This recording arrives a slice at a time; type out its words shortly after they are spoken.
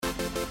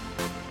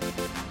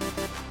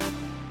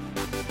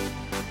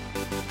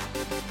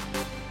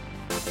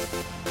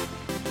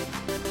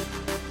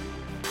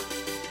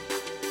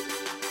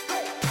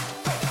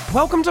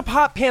Welcome to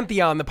Pop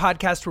Pantheon, the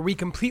podcast where we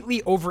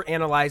completely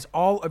overanalyze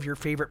all of your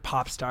favorite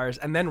pop stars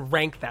and then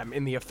rank them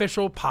in the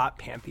official Pop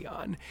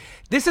Pantheon.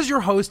 This is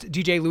your host,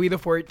 DJ Louis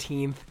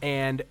XIV,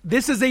 and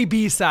this is a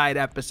B-side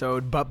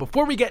episode, but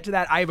before we get to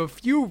that, I have a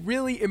few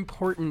really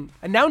important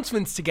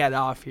announcements to get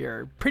off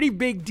here. Pretty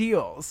big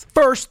deals.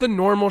 First, the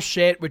normal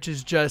shit, which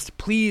is just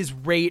please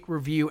rate,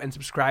 review, and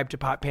subscribe to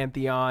Pop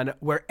Pantheon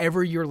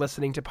wherever you're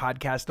listening to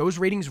podcasts. Those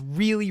ratings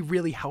really,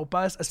 really help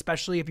us,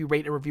 especially if you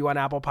rate and review on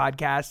Apple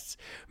Podcasts.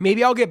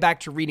 Maybe I'll get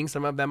back to reading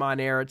some of them on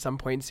air at some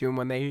point soon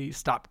when they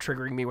stop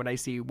triggering me when I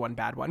see one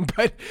bad one.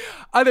 But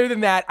other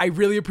than that, I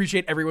really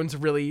appreciate everyone's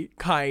really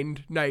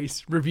kind,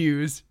 nice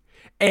reviews.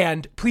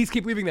 And please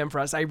keep leaving them for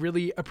us. I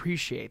really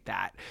appreciate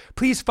that.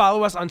 Please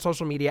follow us on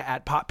social media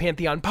at Pop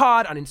Pantheon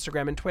Pod on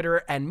Instagram and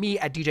Twitter, and me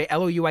at DJ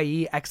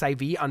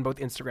LOUIEXIV on both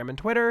Instagram and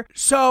Twitter.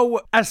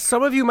 So, as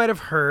some of you might have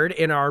heard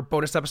in our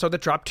bonus episode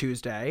that dropped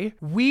Tuesday,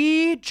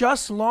 we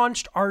just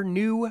launched our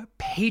new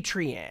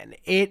Patreon.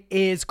 It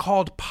is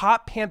called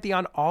Pop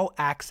Pantheon All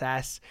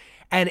Access.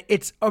 And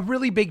it's a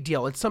really big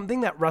deal. It's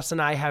something that Russ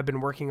and I have been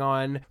working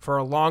on for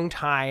a long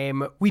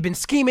time. We've been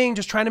scheming,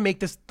 just trying to make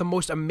this the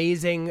most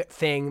amazing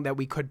thing that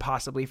we could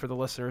possibly for the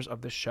listeners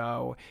of the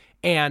show.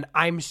 And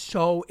I'm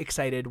so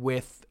excited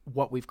with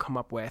what we've come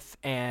up with.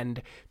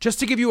 And just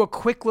to give you a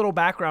quick little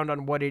background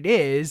on what it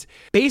is,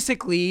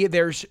 basically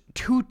there's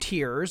two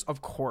tiers,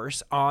 of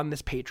course, on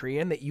this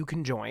Patreon that you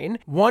can join.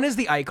 One is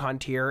the icon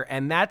tier,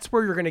 and that's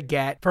where you're going to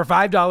get, for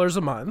 $5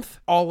 a month,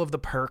 all of the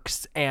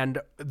perks and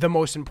the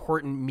most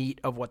important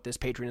meat of what this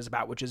Patreon is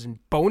about, which is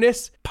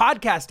bonus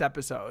podcast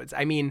episodes.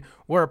 I mean,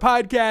 we're a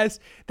podcast.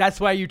 That's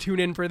why you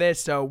tune in for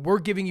this. So we're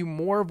giving you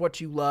more of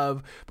what you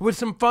love, but with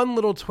some fun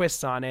little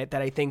twists on it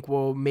that I think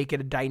will make it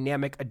a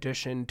dynamic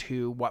addition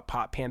to what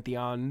Pop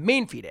Pantheon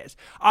main feed is.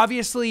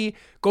 Obviously,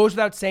 goes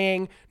without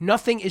saying,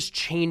 nothing is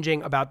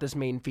changing about this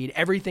main feed.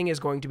 Everything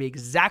is going to be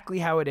exactly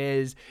how it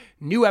is.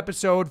 New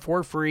episode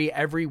for free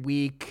every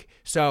week.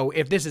 So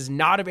if this is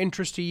not of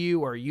interest to you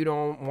or you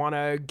don't want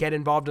to get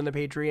involved in the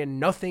Patreon,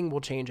 nothing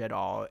will change at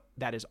all.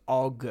 That is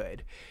all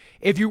good.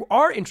 If you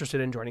are interested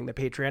in joining the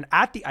Patreon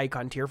at the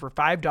icon tier for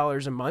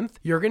 $5 a month,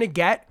 you're going to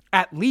get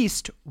at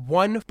least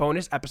one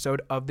bonus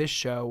episode of this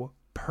show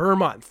per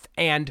month.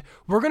 And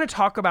we're going to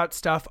talk about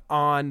stuff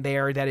on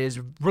there that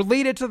is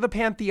related to the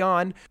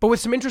Pantheon, but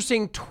with some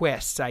interesting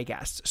twists, I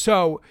guess.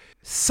 So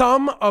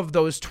some of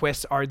those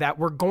twists are that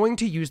we're going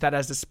to use that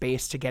as a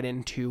space to get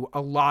into a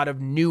lot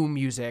of new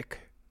music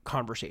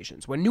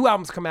conversations. When new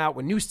albums come out,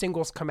 when new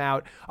singles come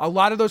out, a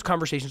lot of those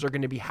conversations are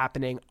going to be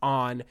happening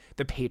on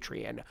the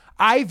Patreon.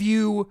 I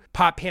view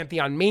Pop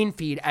Pantheon main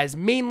feed as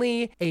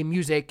mainly a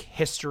music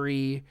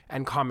history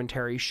and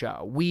commentary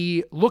show.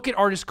 We look at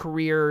artists'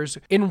 careers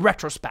in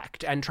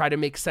retrospect and try to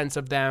make sense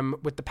of them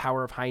with the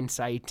power of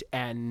hindsight,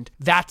 and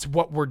that's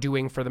what we're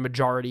doing for the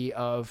majority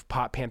of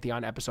Pop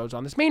Pantheon episodes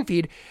on this main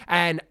feed.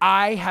 And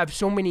I have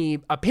so many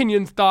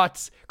opinions,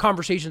 thoughts,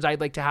 conversations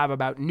I'd like to have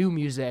about new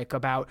music,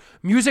 about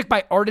music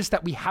by artists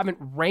that we haven't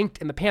ranked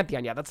in the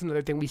Pantheon yet. That's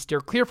another thing we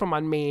steer clear from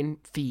on main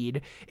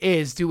feed,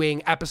 is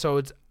doing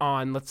episodes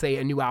on, let's say,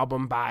 a new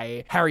album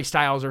by Harry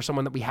Styles or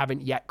someone that we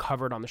haven't yet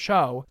covered on the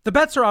show. The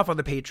bets are off on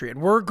the Patreon.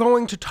 We're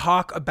going to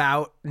talk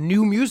about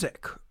new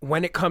music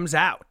when it comes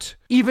out.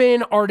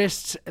 Even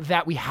artists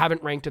that we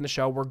haven't ranked in the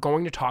show, we're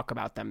going to talk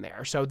about them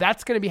there. So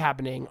that's going to be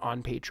happening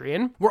on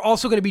Patreon. We're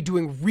also going to be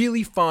doing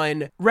really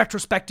fun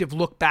retrospective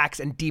look backs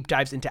and deep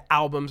dives into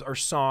albums or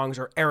songs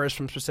or eras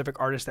from specific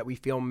artists that we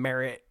feel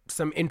merit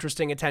some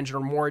interesting attention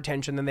or more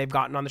attention than they've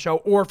gotten on the show,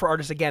 or for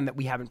artists, again, that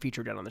we haven't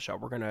featured yet on the show.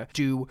 We're going to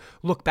do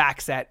look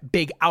backs at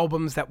big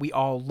albums that we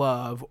all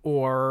love,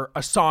 or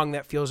a song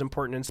that feels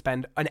important, and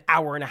spend an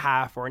hour and a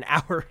half or an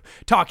hour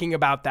talking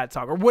about that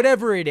song, or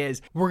whatever it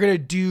is. We're going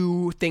to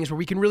do things where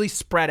we can really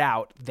spread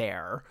out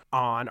there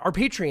on our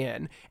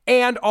Patreon.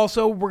 And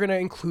also, we're going to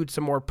include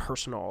some more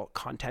personal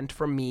content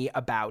from me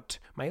about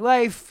my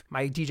life,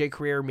 my DJ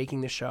career,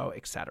 making the show,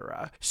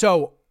 etc.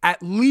 So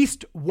at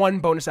least one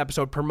bonus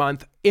episode per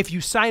month. If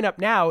you sign up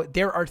now,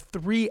 there are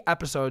 3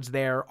 episodes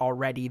there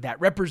already that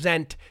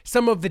represent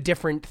some of the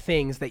different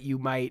things that you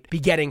might be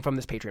getting from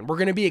this Patreon. We're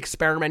going to be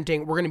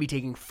experimenting. We're going to be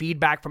taking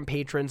feedback from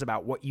patrons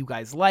about what you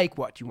guys like,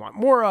 what you want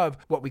more of,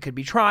 what we could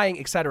be trying,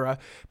 etc.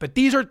 But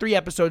these are 3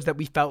 episodes that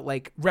we felt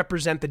like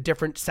represent the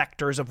different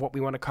sectors of what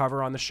we want to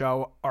cover on the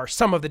show, or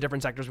some of the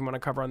different sectors we want to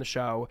cover on the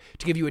show,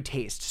 to give you a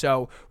taste.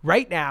 So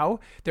right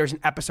now, there's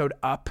an episode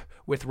up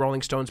with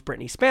Rolling Stone's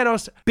Britney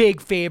Spanos,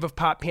 big fave of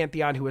Pop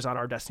Pantheon, who was on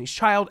our Destiny's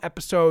Child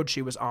episode.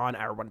 She was on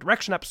our One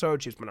Direction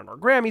episode. She's been on our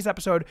Grammys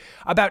episode,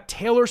 about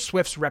Taylor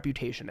Swift's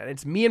Reputation. And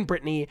it's me and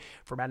Britney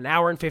for about an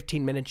hour and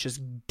 15 minutes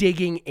just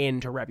digging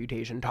into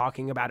Reputation,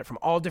 talking about it from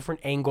all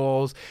different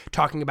angles,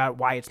 talking about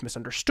why it's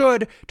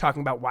misunderstood,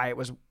 talking about why it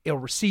was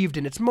ill-received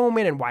in its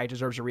moment and why it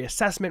deserves a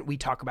reassessment. We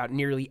talk about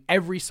nearly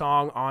every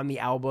song on the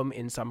album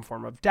in some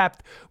form of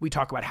depth. We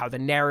talk about how the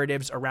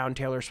narratives around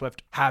Taylor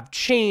Swift have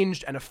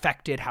changed and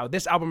affected how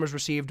this album was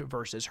received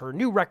versus her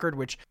new record,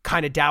 which which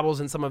kind of dabbles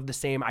in some of the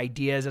same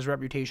ideas as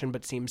Reputation,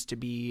 but seems to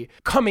be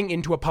coming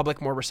into a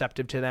public more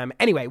receptive to them.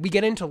 Anyway, we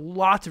get into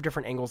lots of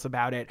different angles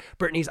about it.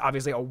 Brittany's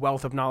obviously a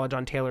wealth of knowledge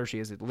on Taylor.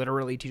 She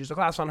literally teaches a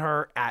class on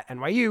her at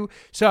NYU.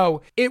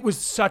 So it was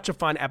such a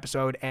fun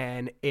episode,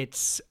 and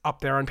it's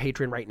up there on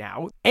Patreon right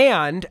now.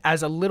 And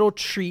as a little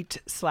treat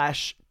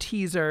 /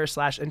 teaser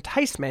 /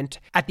 enticement,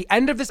 at the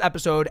end of this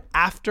episode,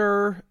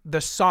 after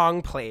the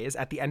song plays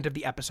at the end of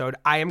the episode,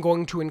 I am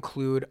going to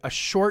include a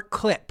short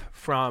clip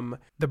from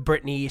the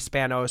Brittany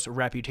Spanos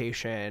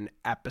Reputation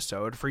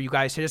episode for you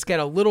guys to just get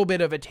a little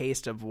bit of a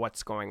taste of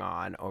what's going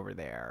on over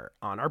there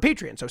on our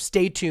Patreon. So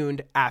stay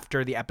tuned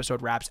after the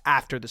episode wraps,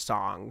 after the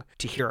song,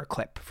 to hear a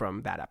clip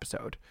from that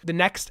episode. The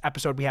next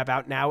episode we have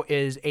out now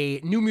is a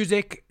new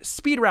music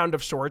speed round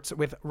of sorts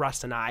with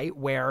Russ and I,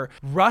 where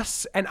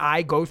Russ and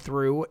I go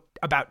through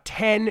about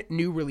 10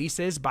 new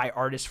releases by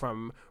artists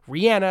from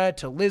Rihanna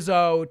to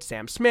Lizzo, to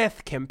Sam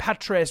Smith, Kim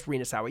Petras,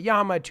 Rina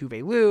Sawayama,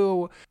 Tuve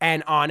Lu,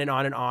 and on and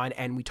on and on.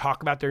 And we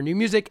talk about their new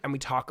music, and we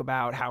talk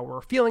about how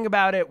we're feeling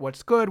about it,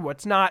 what's good,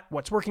 what's not,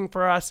 what's working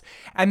for us.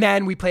 And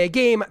then we play a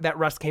game that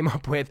Russ came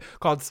up with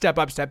called Step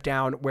Up, Step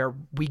Down, where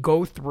we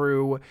go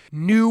through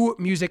new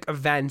music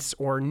events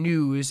or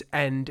news,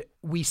 and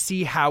we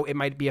see how it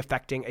might be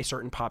affecting a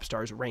certain pop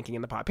star's ranking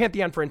in the pop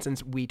pantheon. For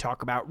instance, we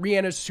talk about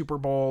Rihanna's Super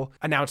Bowl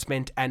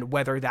announcement and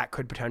whether that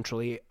could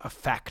potentially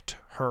affect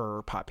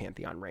her pop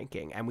pantheon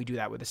ranking. And we do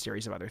that with a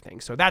series of other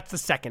things. So that's the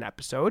second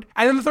episode.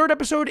 And then the third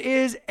episode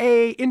is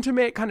a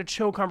intimate kind of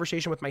chill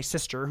conversation with my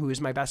sister, who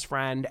is my best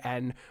friend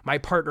and my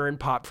partner in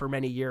pop for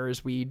many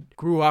years. We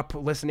grew up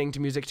listening to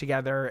music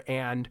together,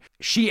 and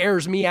she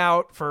airs me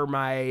out for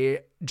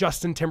my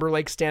Justin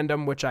Timberlake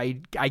stand-up, which I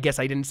guess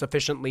I didn't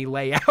sufficiently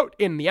lay out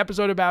in the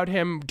episode about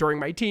him during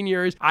my teen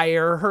years. I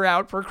air her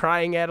out for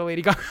crying at a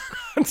Lady Gaga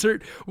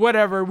concert,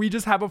 whatever. We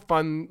just have a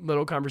fun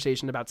little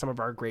conversation about some of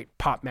our great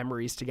pop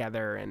memories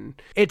together, and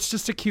it's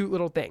just a cute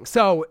little thing.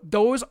 So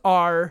those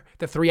are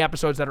the 3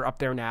 episodes that are up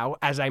there now.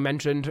 As I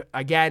mentioned,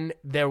 again,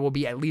 there will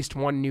be at least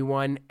one new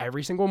one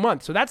every single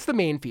month. So that's the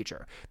main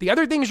feature. The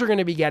other things you're going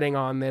to be getting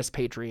on this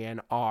Patreon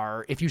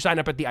are, if you sign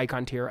up at the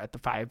icon tier at the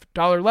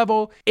 $5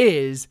 level,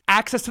 is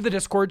access to the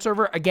Discord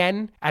server.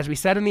 Again, as we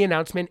said in the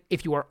announcement,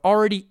 if you are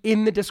already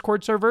in the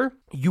Discord server,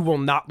 you will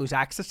not lose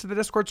access to the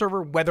Discord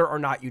server, whether or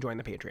not you join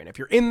the Patreon. If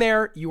you're in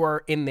there, you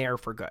are in there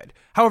for good.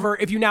 However,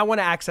 if you now want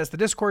to access the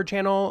Discord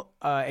channel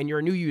and you're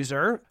a new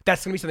user,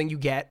 that's going to be something you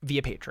get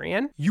via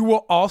Patreon. You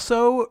will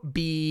also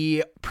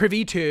be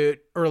privy to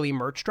early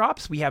merch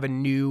drops. We have a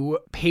new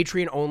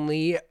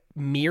Patreon-only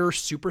Mirror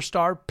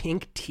Superstar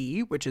pink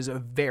tee, which is a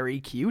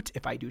very cute,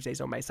 if I do say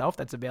so myself.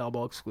 That's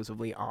available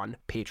exclusively on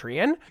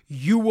Patreon.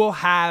 You will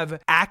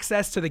have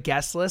access to the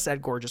guest list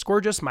at Gorgeous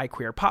Gorgeous, my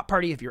queer pop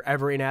party. If you're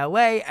ever in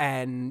LA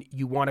and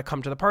you want to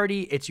come to the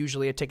party, it's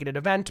usually a ticketed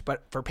event,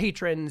 but for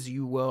patrons,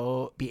 you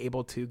will be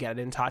able to get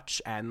in touch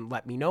and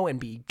let me know and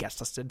be guest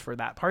listed for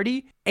that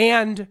party.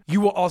 And you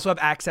will also have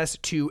access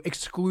to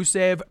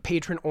exclusive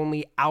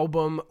patron-only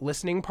album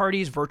listening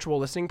parties, virtual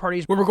listening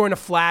parties, where we're going to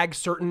flag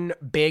certain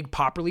big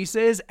pop releases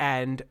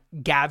and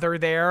gather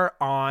there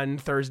on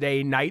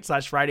Thursday night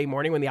 / Friday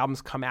morning when the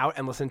albums come out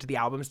and listen to the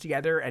albums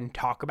together and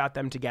talk about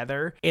them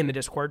together in the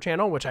Discord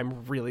channel, which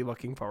I'm really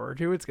looking forward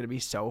to. It's going to be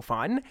so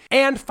fun.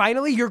 And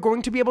finally, you're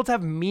going to be able to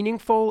have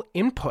meaningful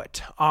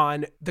input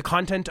on the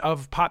content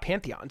of Pop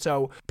Pantheon.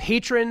 So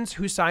patrons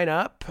who sign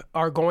up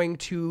are going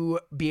to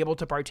be able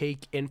to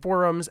partake in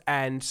forums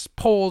and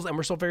polls, and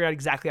we're still figuring out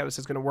exactly how this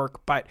is going to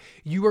work, but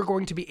you are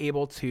going to be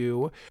able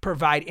to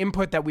provide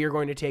input that we are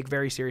going to take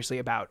very seriously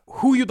about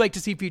who you'd like to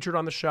see featured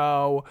on the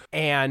show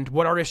and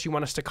what artists you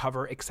want us to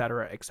cover, et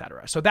cetera, et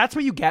cetera. So that's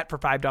what you get for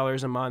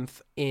 $5 a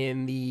month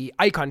in the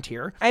icon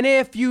tier. And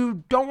if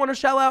you don't want to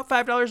shell out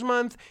 $5 a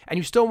month and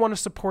you still want to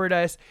support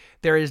us,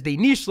 there is the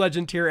niche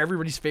legend tier,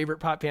 everybody's favorite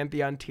Pop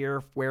Pantheon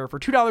tier, where for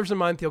 $2 a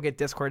month, you'll get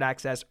Discord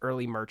access,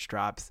 early merch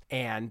drops,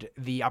 and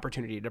the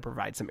opportunity to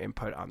provide some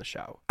input on the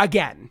show.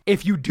 Again,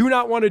 if you do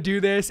not want to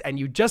do this and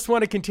you just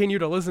want to continue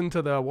to listen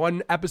to the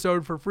one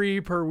episode for free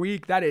per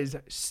week, that is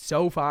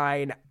so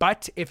fine.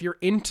 But if you're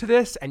into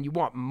this and you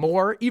want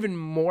more, even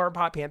more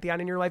Pop Pantheon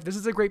in your life, this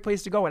is a great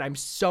place to go. And I'm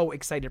so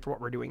excited for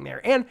what we're doing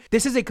there. And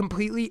this is a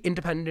completely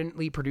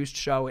independently produced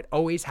show. It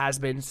always has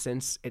been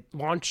since it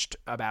launched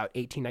about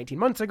 18, 19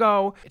 months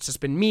ago. It's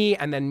just been me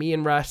and then me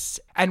and Russ.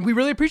 And we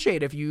really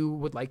appreciate if you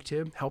would like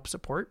to help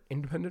support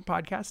independent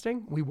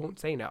podcasting. We won't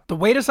say no. The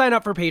way to sign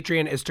up for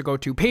Patreon is to go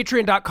to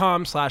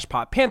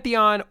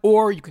patreon.com/poppantheon,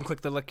 or you can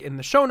click the link in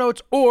the show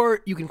notes,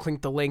 or you can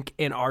click the link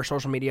in our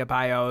social media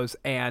bios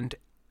and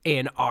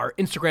in our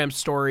Instagram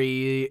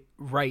story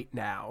right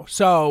now.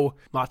 So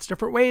lots of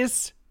different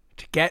ways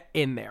to get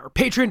in there.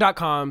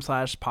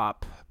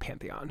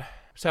 Patreon.com/poppantheon.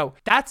 So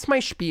that's my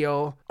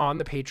spiel on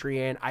the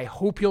Patreon. I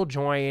hope you'll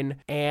join,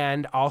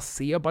 and I'll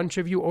see a bunch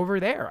of you over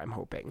there, I'm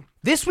hoping.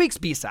 This week's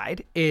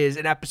B-side is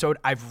an episode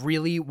I've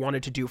really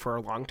wanted to do for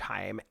a long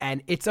time,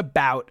 and it's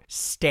about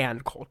stan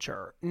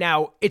culture.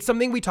 Now, it's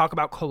something we talk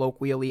about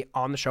colloquially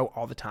on the show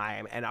all the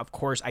time, and of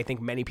course, I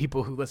think many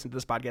people who listen to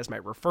this podcast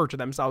might refer to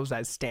themselves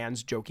as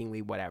stans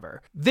jokingly,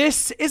 whatever.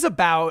 This is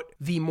about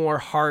the more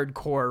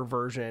hardcore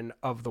version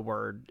of the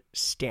word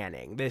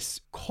stanning. This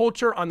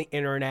culture on the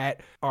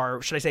internet,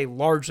 or should I say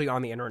largely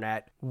on the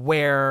internet,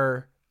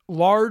 where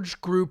large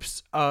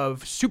groups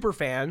of super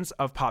fans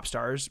of pop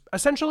stars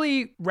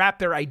essentially wrap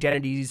their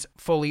identities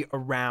fully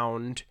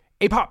around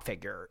a pop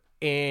figure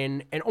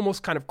in an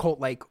almost kind of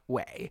cult-like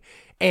way.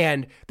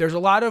 And there's a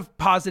lot of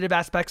positive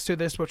aspects to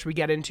this, which we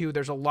get into.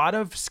 There's a lot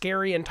of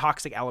scary and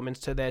toxic elements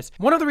to this.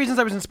 One of the reasons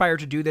I was inspired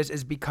to do this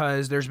is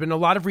because there's been a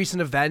lot of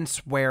recent events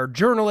where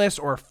journalists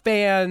or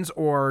fans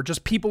or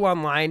just people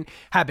online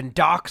have been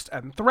doxxed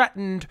and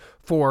threatened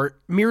for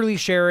merely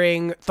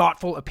sharing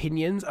thoughtful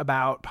opinions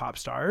about pop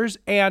stars.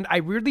 And I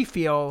really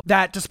feel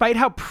that despite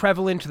how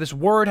prevalent this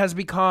word has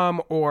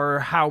become or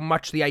how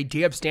much the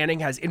idea of standing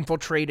has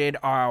infiltrated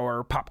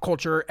our pop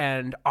culture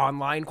and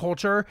online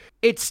culture,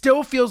 it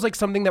still feels like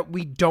something that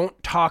we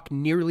don't talk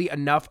nearly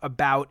enough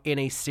about in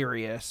a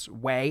serious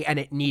way, and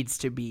it needs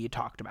to be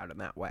talked about in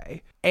that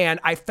way. And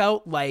I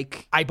felt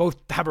like I both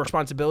have a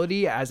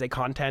responsibility as a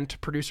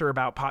content producer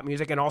about pop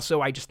music, and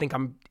also I just think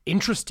I'm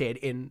interested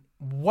in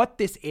what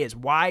this is,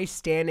 why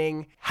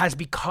standing has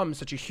become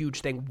such a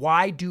huge thing.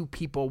 Why do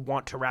people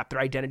want to wrap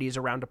their identities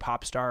around a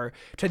pop star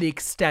to the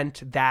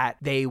extent that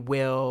they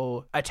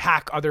will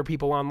attack other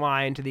people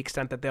online, to the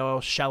extent that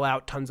they'll shell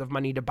out tons of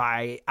money to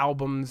buy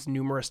albums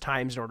numerous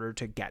times in order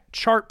to get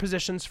chart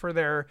positions for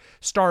their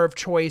star of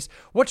choice?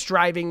 What's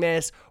driving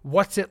this?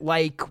 What's it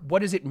like?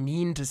 What does it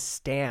mean to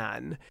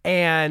stan?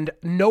 And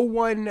no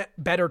one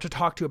better to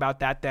talk to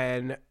about that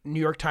than New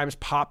York Times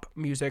pop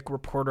music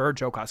reporter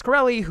Joe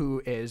Coscarelli,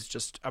 who is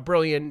just a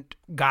brilliant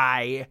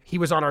guy. He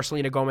was on our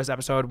Selena Gomez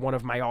episode, one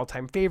of my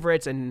all-time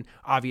favorites, and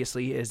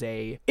obviously is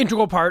a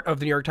integral part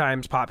of the New York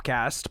Times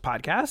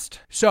podcast.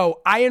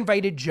 So I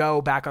invited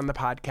Joe back on the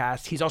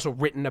podcast. He's also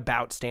written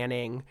about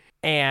standing,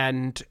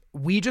 and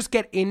we just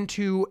get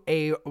into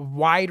a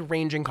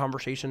wide-ranging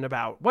conversation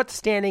about what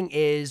standing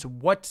is,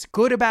 what's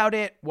good about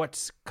it,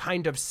 what's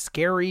kind of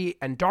scary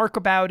and dark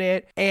about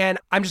it. And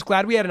I'm just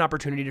glad we had an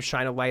opportunity to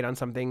shine a light on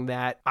something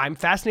that I'm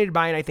fascinated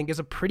by and I think is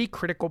a pretty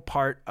critical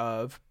part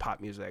of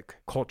pop music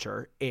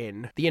culture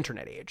in the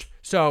internet age.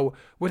 So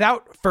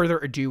without further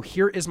ado,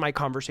 here is my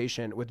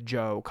conversation with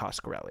Joe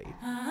Coscarelli.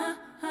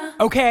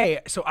 Okay,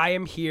 so I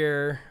am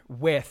here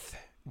with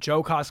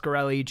Joe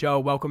Coscarelli. Joe,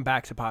 welcome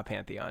back to Pop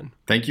Pantheon.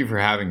 Thank you for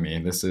having me.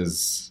 This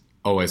is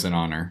always an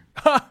honor.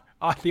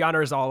 The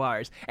honor is all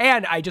ours.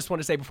 And I just want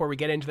to say before we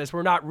get into this,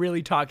 we're not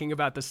really talking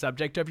about the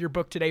subject of your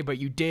book today, but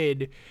you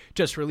did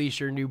just release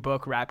your new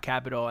book, Rap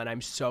Capital, and I'm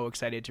so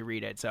excited to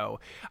read it. So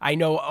I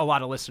know a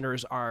lot of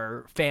listeners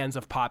are fans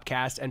of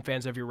Popcast and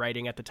fans of your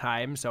writing at the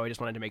time, so I just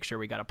wanted to make sure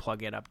we got a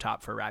plug in up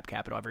top for Rap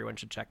Capital. Everyone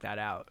should check that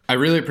out. I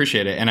really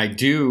appreciate it. And I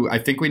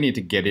think we need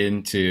to get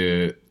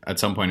into, at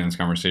some point in this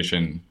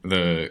conversation,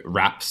 the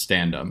rap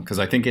stand-up, because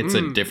I think it's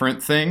a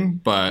different thing,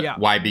 but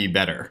why be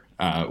better?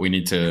 We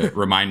need to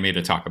remind me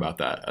to talk about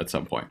that at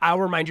some point. I'll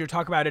remind you to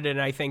talk about it,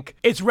 and I think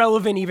it's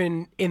relevant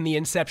even in the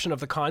inception of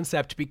the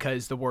concept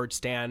because the word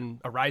stan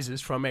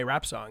arises from a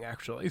rap song,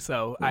 actually.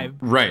 So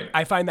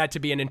I find that to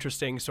be an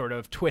interesting sort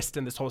of twist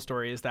in this whole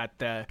story, is that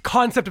the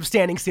concept of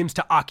standing seems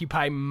to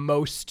occupy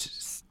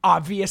most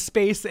obvious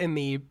space in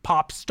the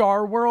pop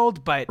star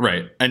world, but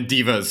and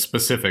divas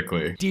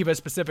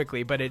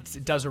specifically, but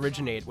it does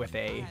originate with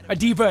a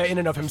diva in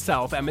and of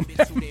himself,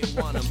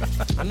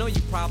 Eminem. I know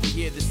you probably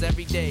hear this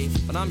every day,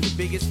 but I'm your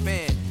biggest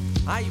fan.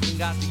 I even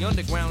got the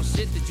underground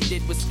shit that you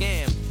did with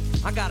Scam.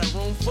 I got a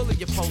room full of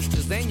your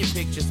posters and your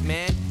pictures,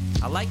 man.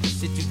 I like the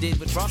shit you did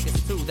with Ruckus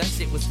too, that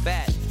shit was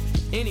fat.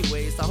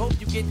 Anyways, I hope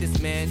you get this,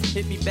 man.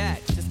 Hit me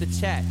back, just a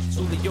chat.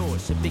 Truly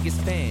yours, your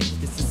biggest fan.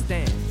 This is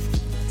Stan.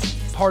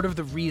 Part of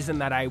the reason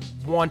that I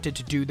wanted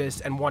to do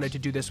this and wanted to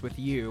do this with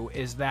you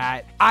is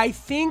that I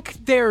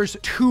think there's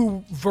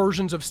two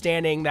versions of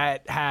standing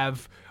that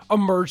have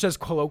emerged as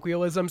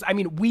colloquialisms. I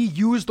mean, we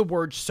use the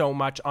word so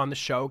much on the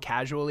show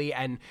casually,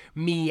 and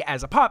me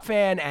as a pop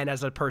fan and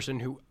as a person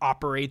who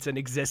operates and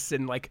exists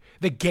in like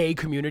the gay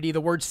community, the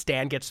word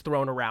stan gets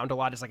thrown around a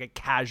lot as like a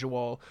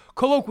casual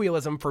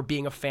colloquialism for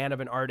being a fan of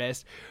an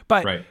artist.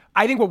 But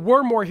I think what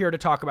we're more here to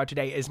talk about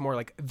today is more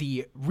like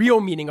the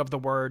real meaning of the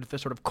word, the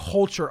sort of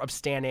culture of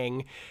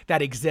standing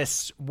that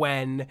exists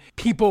when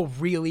people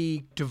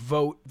really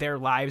devote their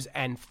lives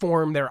and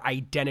form their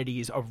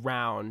identities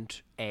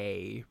around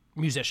a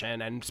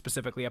musician and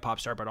specifically a pop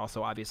star, but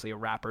also obviously a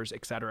rappers,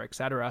 et cetera, et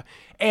cetera.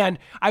 And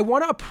I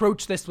want to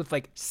approach this with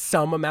like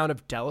some amount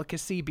of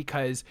delicacy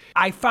because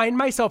I find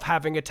myself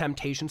having a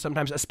temptation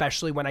sometimes,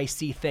 especially when I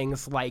see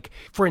things like,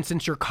 for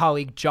instance, your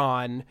colleague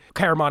John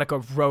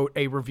Caramonica wrote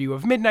a review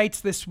of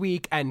Midnights this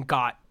week and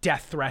got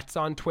death threats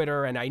on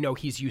Twitter. And I know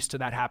he's used to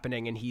that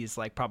happening. And he's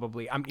like,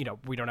 probably,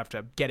 we don't have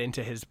to get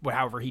into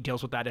however he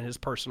deals with that in his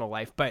personal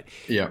life. But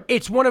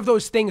it's one of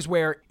those things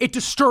where it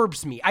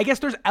disturbs me. I guess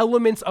there's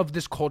elements of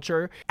this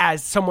culture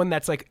as someone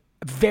that's like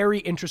very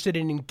interested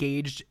and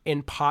engaged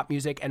in pop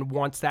music and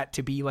wants that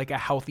to be like a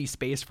healthy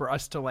space for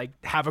us to like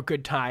have a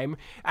good time.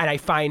 And I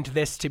find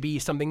this to be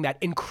something that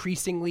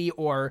increasingly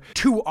or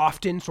too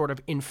often sort of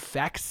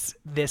infects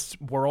this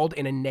world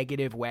in a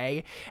negative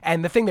way.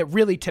 And the thing that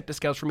really tipped the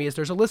scales for me is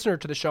there's a listener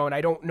to the show, and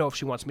I don't know if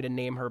she wants me to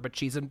name her, but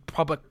she's a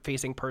public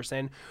facing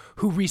person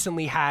who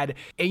recently had,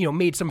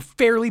 made some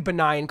fairly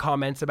benign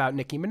comments about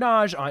Nicki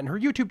Minaj on her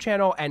YouTube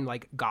channel and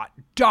like got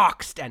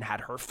doxxed and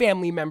had her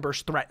family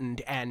members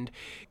threatened and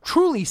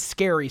truly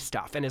scary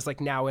stuff, and is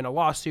like now in a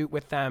lawsuit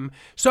with them.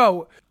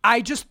 So I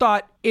just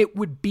thought it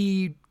would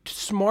be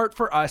smart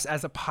for us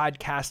as a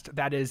podcast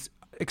that is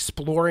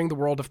exploring the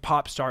world of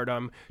pop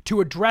stardom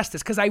to address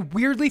this, because I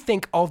weirdly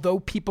think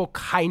although people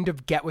kind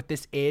of get what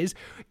this is,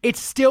 it's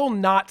still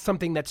not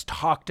something that's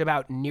talked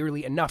about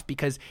nearly enough,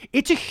 because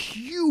it's a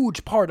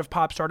huge part of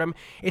pop stardom.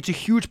 It's a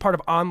huge part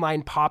of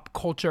online pop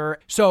culture.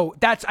 So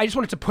I just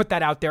wanted to put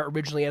that out there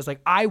originally as like,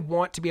 I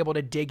want to be able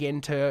to dig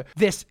into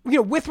this,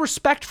 with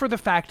respect for the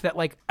fact that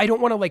like, I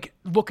don't want to like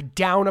look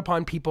down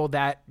upon people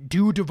that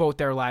do devote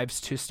their lives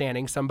to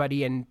standing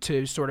somebody and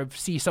to sort of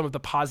see some of the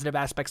positive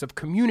aspects of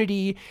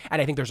community. And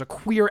I think there's a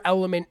queer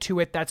element to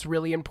it that's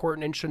really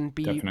important and shouldn't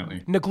be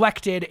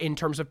neglected in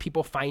terms of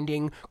people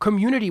finding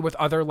community with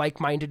other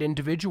like-minded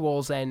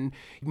individuals and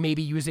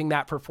maybe using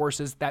that for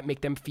forces that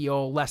make them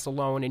feel less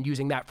alone and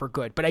using that for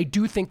good. But I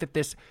do think that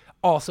this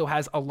also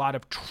has a lot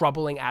of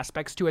troubling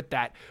aspects to it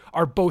that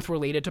are both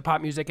related to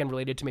pop music and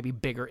related to maybe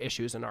bigger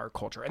issues in our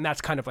culture. And that's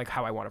kind of like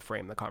how I want to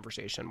frame the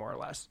conversation, more or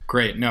less.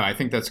 Great. No, I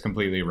think that's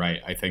completely right.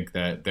 I think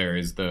that there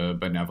is the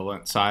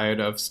benevolent side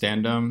of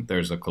stand-up.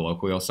 There's a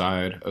colloquial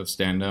side of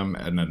stand-up.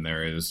 And then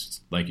there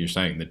is, like you're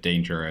saying, the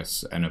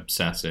dangerous and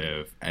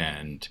obsessive,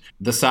 and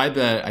the side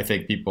that I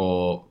think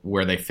people,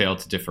 where they fail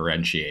to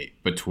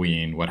differentiate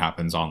between what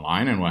happens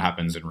online and what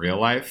happens in real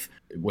life,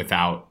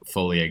 without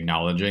fully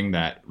acknowledging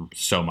that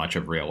so much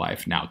of real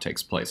life now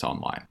takes place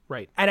online.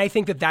 Right. And I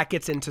think that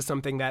gets into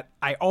something that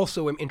I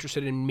also am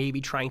interested in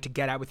maybe trying to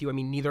get at with you. I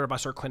mean, neither of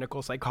us are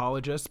clinical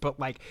psychologists, but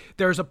like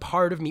there's a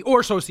part of me,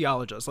 or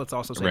sociologists, let's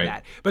also say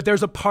that, but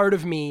there's a part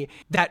of me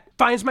that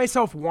finds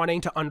myself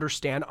wanting to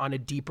understand on a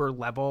deeper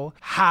level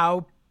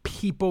how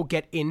people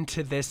get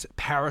into this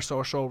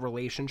parasocial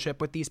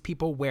relationship with these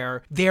people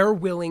where they're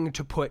willing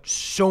to put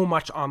so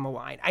much on the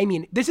line. I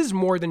mean, this is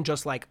more than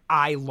just like,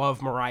 I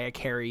love Mariah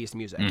Carey's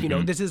music.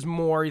 Mm-hmm. This is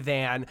more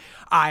than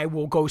I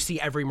will go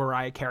see every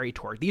Mariah Carey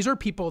tour. These are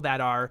people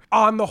that are,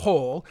 on the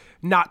whole,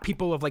 not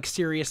people of like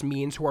serious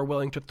means who are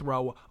willing to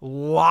throw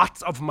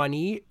lots of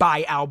money,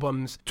 buy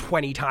albums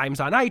 20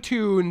 times on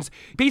iTunes,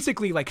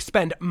 basically like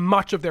spend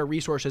much of their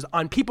resources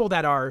on people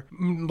that are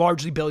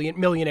largely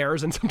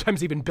millionaires and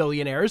sometimes even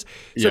billionaires.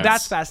 So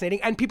that's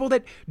fascinating. And people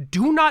that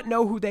do not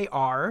know who they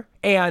are.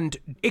 And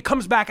it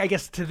comes back, I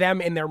guess, to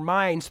them in their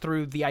minds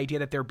through the idea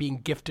that they're being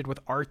gifted with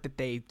art that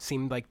they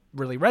seem like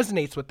really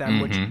resonates with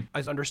them, which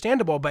is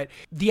understandable. But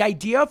the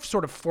idea of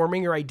sort of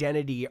forming your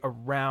identity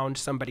around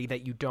somebody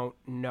that you don't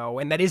know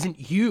and that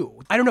isn't you,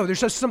 I don't know, there's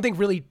just something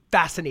really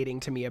fascinating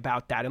to me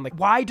about that. And like,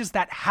 why does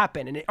that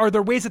happen? And are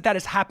there ways that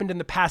has happened in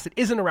the past that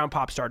isn't around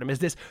pop stardom? Is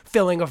this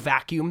filling a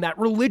vacuum that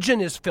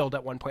religion is filled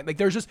at one point? Like,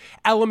 there's just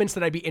elements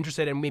that I'd be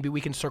interested in. Maybe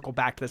we can circle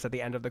back to this at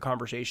the end of the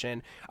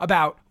conversation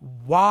about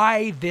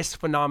why this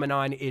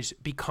phenomenon is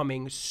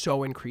becoming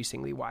so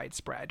increasingly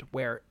widespread,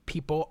 where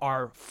people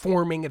are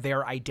forming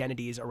their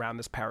identities around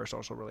this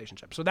parasocial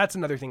relationship. So that's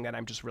another thing that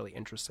I'm just really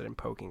interested in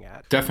poking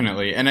at.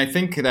 Definitely. And I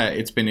think that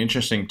it's been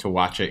interesting to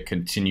watch it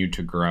continue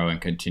to grow and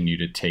continue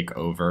to take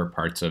over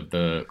parts of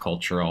the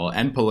cultural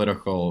and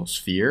political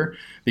sphere,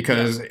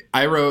 because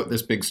I wrote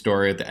this big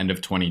story at the end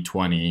of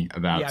 2020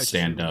 about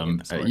stand-up.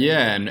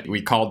 And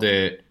we called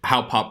it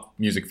How Pop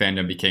Music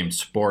Fandom Became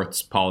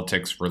Sports,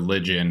 Politics,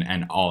 Religion,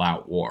 and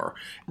All-Out War.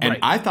 And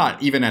I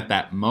thought even at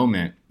that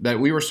moment that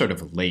we were sort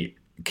of late.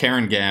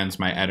 Karen Gans,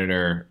 my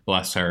editor,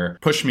 bless her,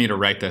 pushed me to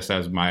write this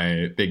as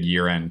my big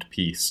year-end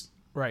piece.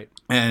 Right.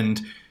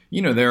 And,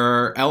 there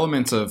are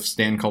elements of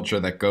stan culture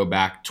that go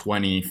back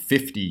 20,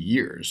 50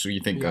 years. So you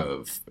think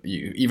of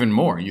even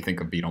more. You think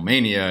of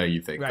Beatlemania,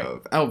 you think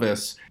of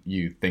Elvis,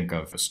 you think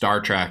of Star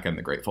Trek and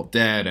the Grateful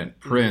Dead and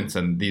Prince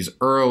and these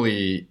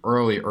early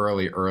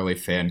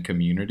fan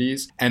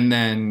communities. And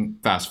then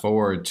fast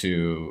forward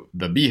to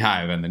the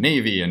Beehive and the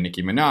Navy and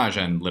Nicki Minaj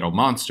and Little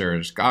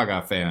Monsters,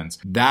 Gaga fans.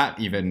 That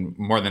even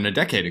more than a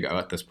decade ago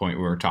at this point,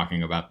 we were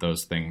talking about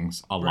those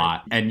things a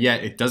lot. And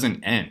yet it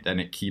doesn't end, and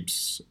it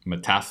keeps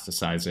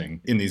metastasizing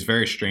advancing in these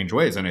very strange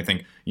ways. And I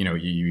think, you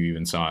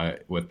even saw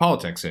it with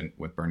politics and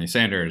with Bernie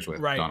Sanders,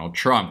 with Donald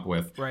Trump,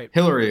 with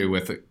Hillary,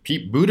 with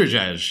Pete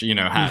Buttigieg,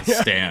 has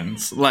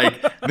stands.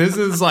 Like, this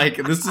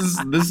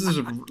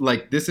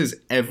is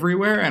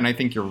everywhere. And I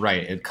think you're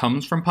right. It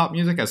comes from pop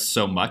music, as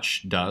so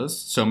much does.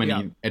 So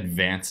many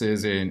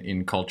advances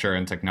in culture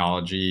and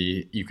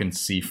technology you can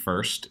see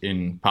first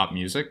in pop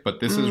music. But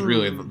this is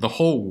really, the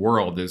whole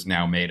world is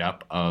now made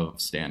up of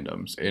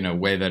standums in a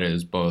way that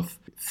is both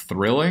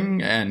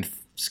thrilling and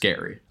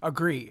scary.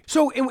 Agree.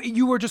 So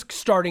you were just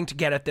starting to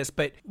get at this,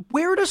 but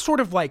where does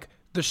sort of like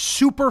the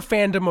super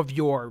fandom of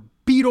your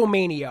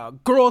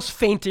Beatlemania, girls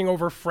fainting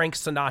over Frank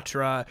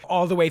Sinatra,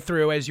 all the way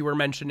through, as you were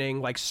mentioning,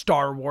 like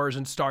Star Wars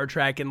and Star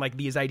Trek and like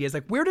these ideas,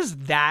 like where does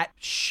that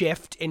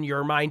shift in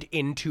your mind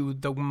into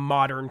the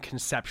modern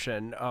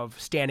conception of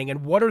standing,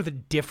 and what are the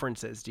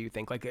differences, do you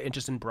think, like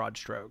just in broad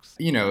strokes?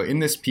 In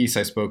this piece,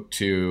 I spoke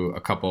to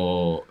a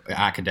couple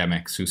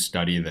academics who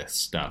study this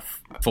stuff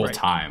full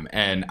time.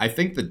 And I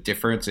think the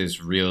difference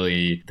is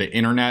really the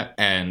internet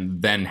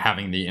and then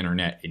having the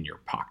internet in your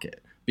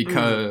pocket.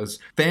 Because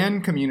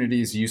fan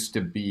communities used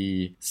to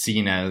be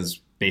seen as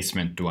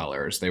basement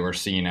dwellers. They were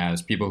seen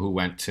as people who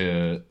went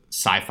to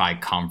sci-fi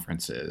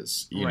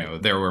conferences.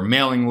 There were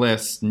mailing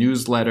lists,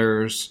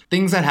 newsletters,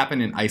 things that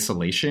happened in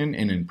isolation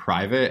and in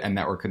private, and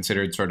that were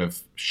considered sort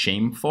of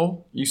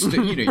shameful. You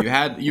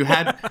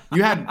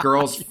had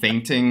girls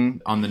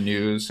fainting on the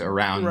news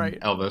around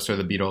Elvis or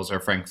the Beatles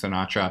or Frank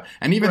Sinatra,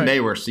 and even they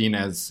were seen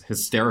as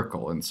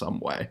hysterical in some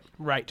way.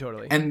 Right,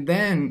 totally. And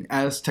then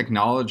as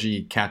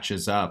technology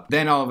catches up,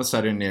 then all of a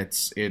sudden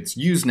it's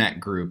Usenet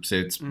groups,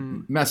 it's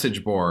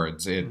message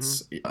boards,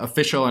 it's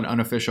official and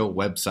unofficial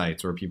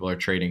websites where people are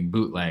trading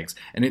bootlegs,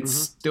 and it's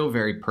still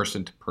very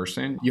person to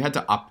person. You had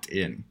to opt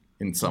in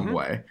some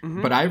way.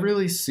 But I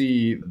really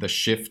see the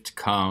shift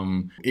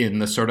come in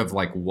the sort of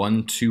like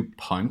 1-2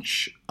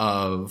 punch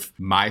of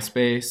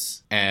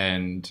MySpace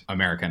and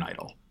American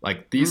Idol.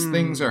 Like these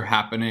things are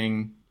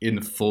happening in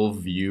full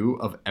view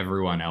of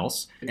everyone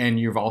else.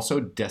 And you've also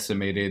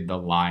decimated the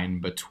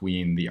line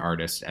between the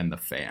artist and the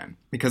fan,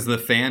 because the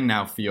fan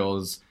now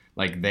feels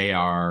like they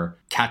are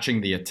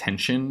catching the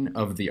attention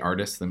of the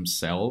artists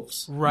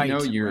themselves. Right.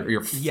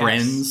 You're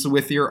friends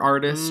with your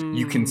artist.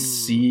 You can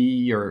see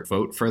your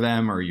vote for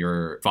them or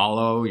your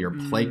follow, your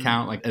play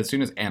count. Like as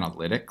soon as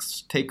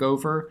analytics take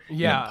over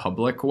in a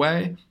public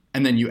way.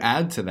 And then you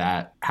add to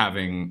that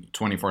having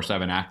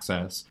 24/7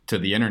 access to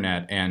the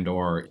internet and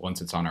or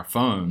once it's on our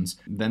phones,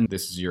 then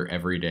this is your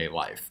everyday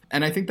life.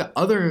 And I think the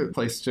other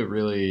place to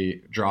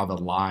really draw the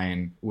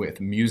line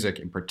with music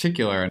in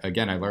particular, and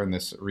again, I learned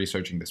this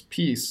researching this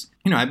piece,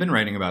 I've been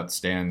writing about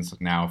stands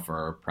now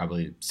for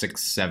probably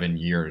 6-7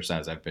 years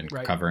as I've been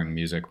covering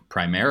music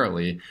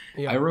primarily.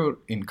 I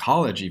wrote in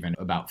college even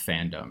about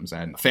fandoms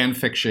and fan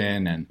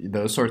fiction and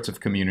those sorts of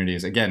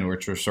communities, again,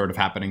 which were sort of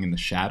happening in the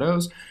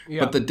shadows.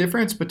 But the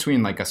difference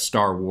between like a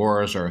Star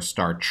Wars or a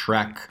Star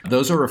Trek,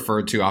 those are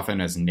referred to often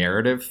as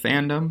narrative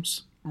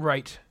fandoms.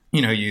 Right.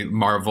 You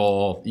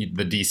Marvel,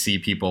 the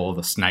DC people,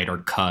 the Snyder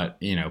Cut,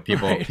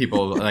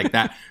 people like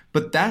that.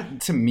 But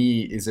that, to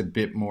me, is a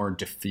bit more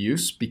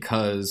diffuse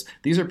because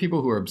these are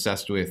people who are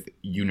obsessed with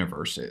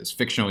universes,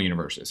 fictional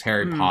universes,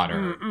 Harry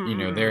Potter.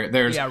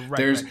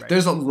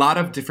 There's a lot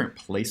of different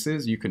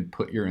places you can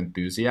put your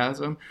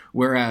enthusiasm,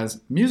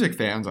 whereas music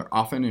fans are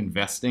often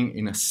investing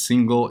in a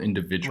single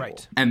individual.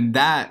 Right. And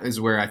that is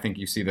where I think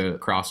you see the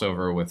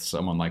crossover with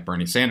someone like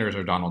Bernie Sanders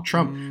or Donald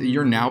Trump.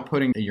 You're now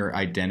putting your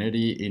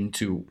identity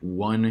into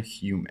one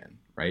human.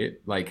 Right?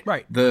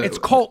 It's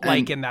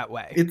cult-like in that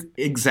way. It's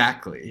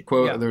exactly.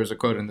 There was a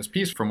quote in this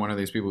piece from one of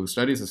these people who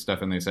studies this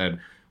stuff, and they said,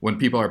 when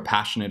people are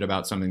passionate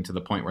about something to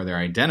the point where they're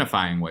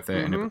identifying with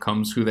it and it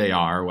becomes who they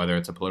are, whether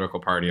it's a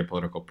political party, a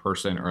political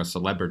person, or a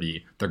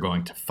celebrity, they're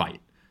going to fight.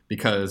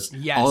 Because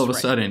all of a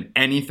sudden,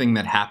 anything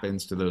that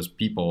happens to those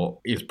people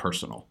is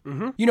personal.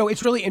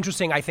 It's really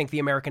interesting, I think, the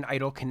American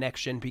Idol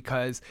connection,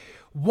 because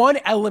one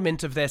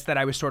element of this that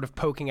I was sort of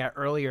poking at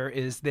earlier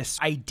is this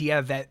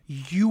idea that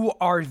you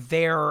are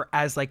there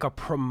as like a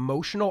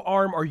promotional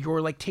arm, or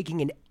you're like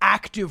taking an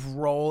active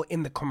role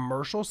in the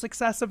commercial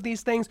success of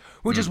these things,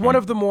 which is one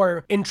of the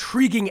more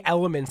intriguing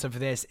elements of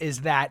this,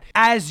 is that,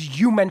 as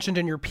you mentioned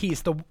in your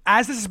piece,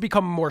 as this has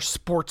become more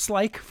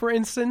sports-like, for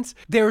instance,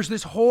 there's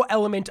this whole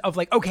element of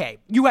like, okay,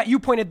 you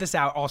pointed this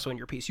out also in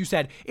your piece. You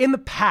said in the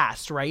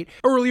past, right,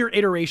 earlier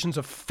iterations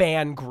of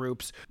fan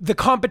groups, the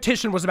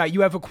competition was about, you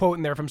have a quote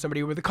in there from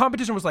somebody where the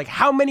competition was like,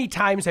 how many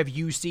times have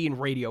you seen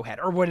Radiohead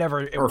or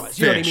whatever it was? Fish.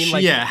 You know what I mean?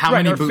 Like, how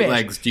many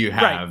bootlegs do you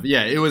have? Right.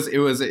 Yeah, it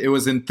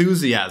was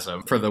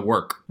enthusiasm for the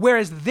work.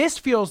 Whereas this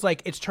feels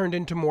like it's turned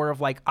into more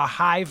of like a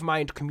hive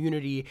mind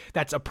community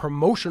that's a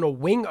promotional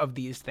wing of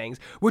these things,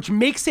 which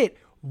makes it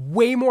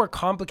way more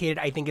complicated,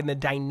 I think, in the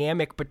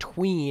dynamic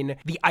between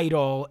the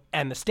Idol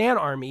and the Stan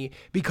Army,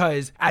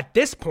 because at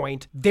this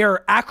point,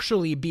 they're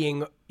actually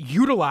being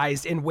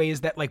utilized in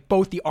ways that like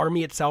both the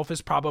Army itself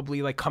is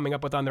probably like coming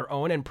up with on their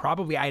own, and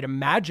probably I'd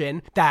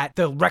imagine that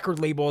the record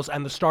labels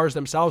and the stars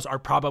themselves are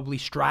probably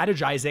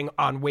strategizing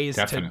on ways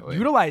to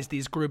utilize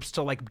these groups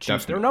to like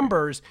juice their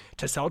numbers,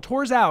 to sell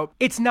tours out.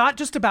 It's not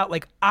just about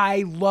like,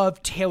 I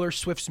love Taylor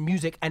Swift's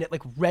music and it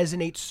like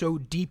resonates so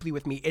deeply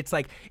with me. It's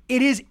like,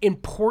 it is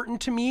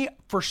important to me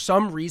for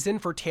some reason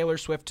for Taylor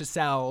Swift to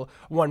sell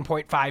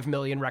 1.5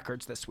 million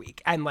records this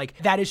week. And like,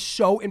 that is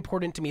so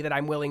important to me that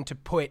I'm willing to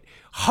put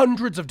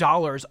hundreds of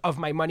dollars of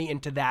my money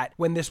into that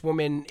when this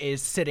woman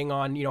is sitting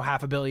on, you know,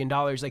 $500 million.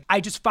 Like, I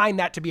just find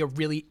that to be a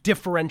really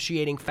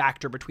differentiating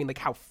factor between like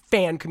how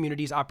fan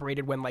communities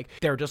operated when like,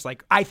 they're just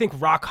like, I think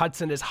Rock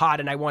Hudson is hot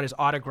and I want his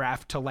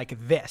autograph, to like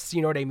this,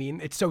 you know what I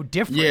mean? It's so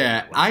different.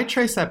 Yeah, I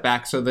trace that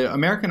back. So the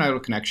American Idol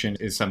connection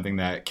is something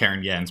that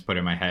Karen Gans put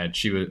in my head.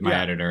 She was my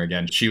editor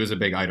again. She was a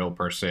big Idol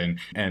person,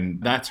 and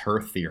that's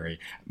her theory.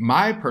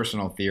 My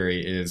personal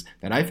theory is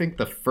that I think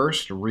the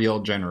first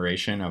real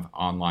generation of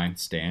online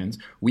stans,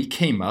 we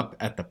came up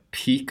at the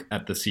peak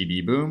at the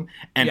CD boom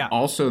and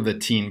also the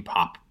teen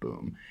pop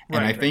boom.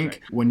 And I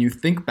think when you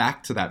think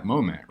back to that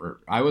moment,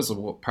 I was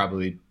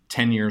probably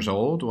 10 years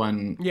old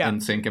when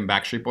NSYNC and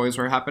Backstreet Boys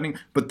were happening,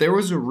 but there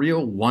was a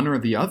real one or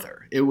the other.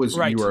 It was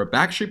you were a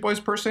Backstreet Boys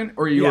person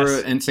or you were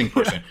an NSYNC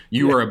person.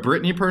 You were a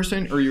Britney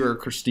person or you were a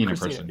Christina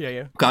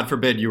person. God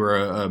forbid you were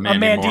a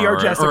Mandy Moore or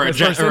Jessica or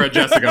a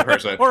Jessica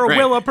person. Or a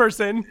Willa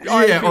person.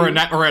 Or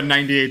a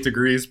 98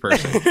 Degrees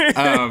person.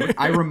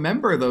 I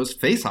remember those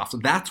face-offs.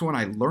 That's when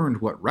I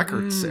learned what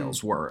record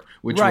sales were,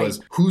 which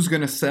was who's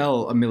going to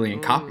sell 1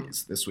 million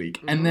copies this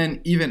week. And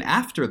then even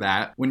after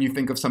that, when you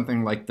think of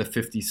something like the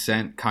 50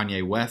 Cent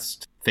Kanye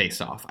West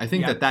face-off, I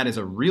think that is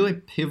a really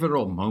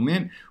pivotal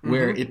moment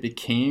where it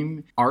became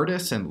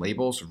artists and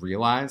labels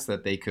realized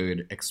that they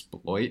could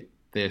exploit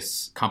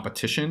this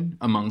competition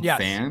among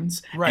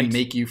fans and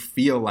make you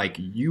feel like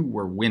you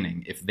were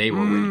winning if they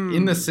were winning,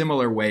 in the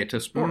similar way to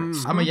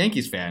sports. I'm a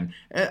Yankees fan.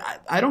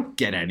 I don't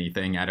get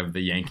anything out of the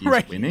Yankees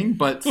winning,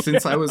 but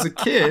since I was a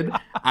kid,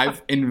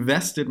 I've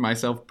invested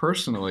myself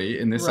personally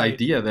in this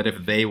idea that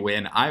if they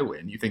win, I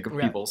win. You think of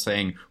people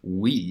saying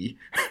we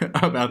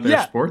about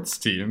their sports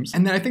teams.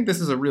 And then I think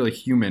this is a really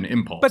human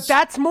impulse. But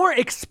that's more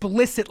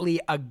explicitly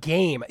a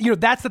game. You know,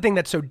 that's the thing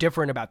that's so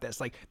different about this.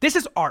 Like, this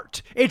is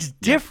art. It's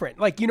different.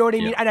 Like, you know what I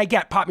mean? And I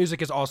get pop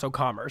music is also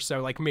commerce,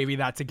 so like maybe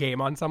that's a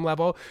game on some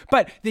level.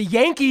 But the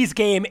Yankees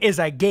game is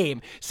a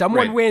game.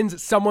 Someone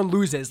wins, someone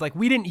loses. Like,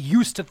 we didn't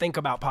used to think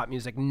about pop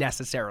music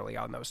necessarily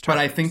on those terms. But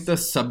I think the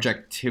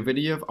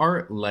subjectivity of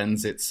art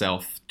lends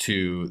itself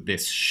to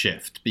this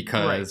shift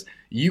because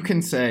you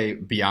can say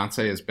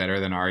Beyonce is better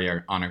than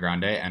Ariana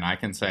Grande, and I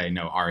can say,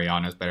 no,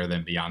 Ariana is better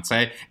than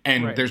Beyonce,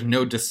 and there's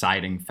no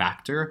deciding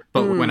factor.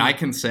 But when I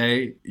can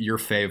say your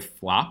fave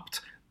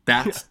flopped,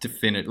 that's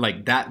definite,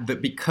 like that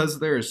because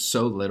there is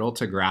so little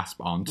to grasp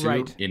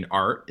onto in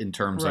art in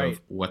terms of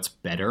what's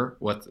better,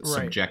 what's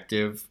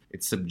subjective.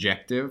 It's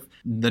subjective.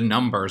 The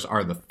numbers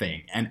are the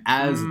thing. And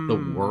as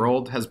the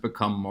world has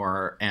become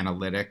more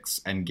analytics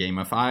and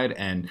gamified,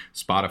 and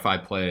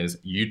Spotify plays,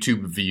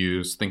 YouTube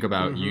views, think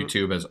about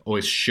YouTube as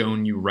always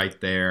shown you right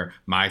there,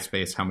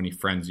 MySpace, how many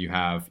friends you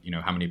have, you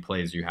know, how many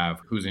plays you have,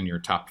 who's in your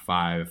top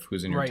 5,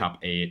 who's in your top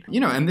 8. You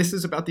know, and this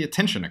is about the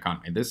attention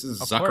economy. This is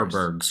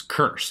Zuckerberg's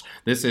curse.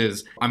 This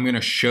is, I'm going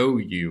to show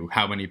you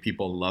how many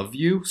people love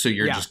you, so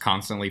you're just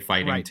constantly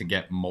fighting to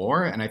get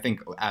more. And I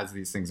think as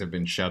these things have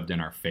been shoved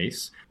in our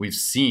face, we've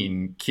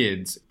seen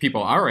kids,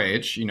 people our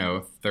age, you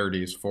know,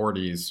 30s,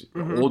 40s,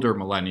 older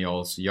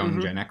millennials, young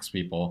Gen X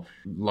people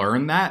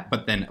learn that.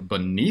 But then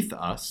beneath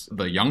us,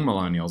 the young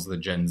millennials, the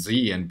Gen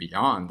Z and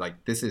beyond,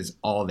 like this is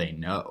all they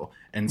know.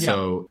 And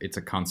so it's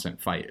a constant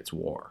fight. It's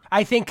war.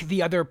 I think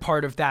the other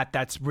part of that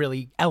that's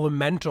really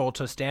elemental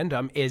to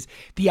stand-up is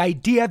the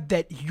idea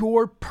that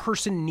your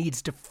person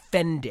needs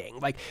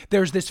defending. Like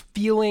there's this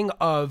feeling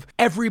of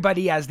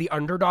everybody as the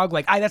underdog.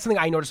 Like that's something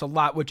I notice a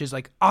lot, which is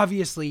like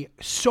obviously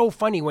so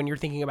funny when you're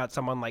thinking about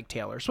someone like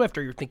Taylor Swift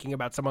or you're thinking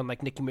about someone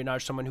like Nicki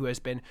Minaj, someone who has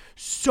been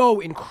so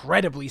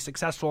incredibly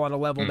successful on a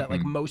level that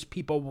like most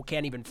people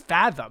can't even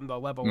fathom the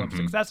level of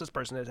success this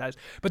person has.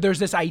 But there's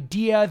this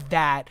idea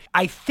that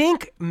I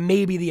think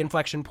maybe the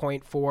inflection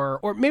point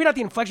for, or maybe not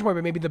the inflection point,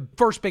 but maybe the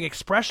first big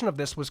expression of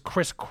this was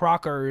Chris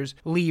Crocker's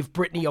Leave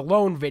Britney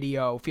Alone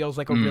video. Feels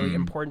like a really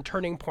important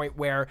turning point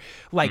where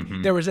like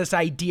there was this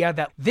idea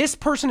that this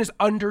person is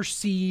under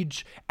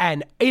siege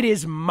and it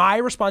is my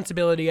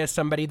responsibility as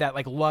somebody that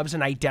like loves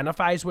and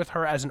identifies with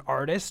her as an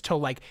artist to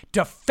like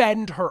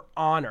defend her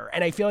honor.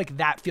 And I feel like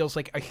that feels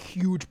like a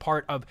huge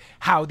part of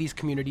how these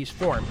communities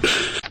form.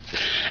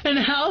 And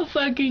how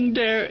fucking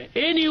dare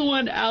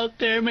anyone out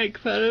there make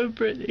fun of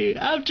Britney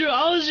after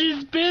all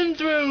she's been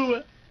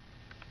through?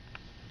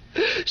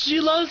 She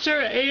lost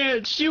her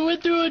aunt. She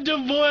went through a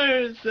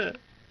divorce.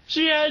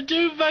 She had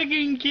 2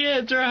 fucking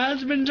kids. Her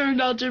husband turned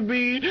out to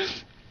be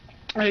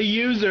a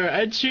user,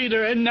 a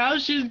cheater, and now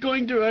she's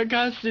going through a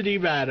custody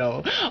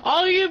battle.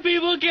 All you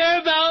people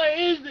care about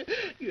is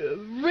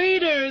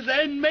readers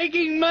and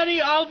making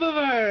money off of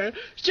her.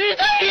 She's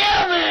a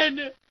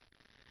human!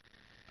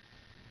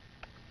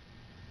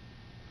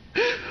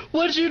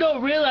 What you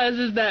don't realize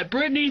is that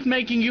Britney's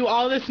making you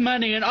all this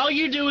money, and all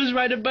you do is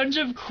write a bunch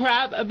of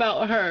crap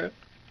about her.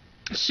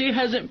 She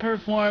hasn't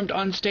performed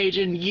on stage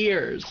in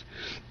years.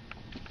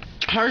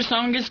 Her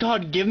song is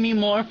called Give Me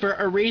More for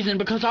a reason,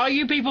 because all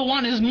you people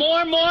want is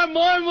more, more,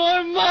 more,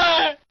 more,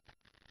 more!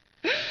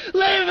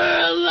 Leave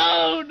her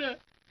alone!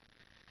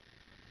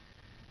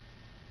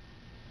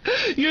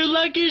 You're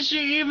lucky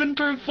she even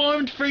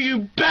performed for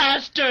you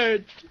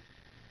bastards!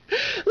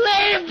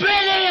 Leave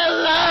Britney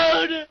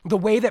alone! The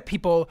way that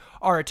people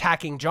are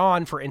attacking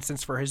John, for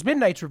instance, for his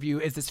Midnight's review,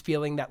 is this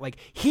feeling that, like,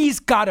 he's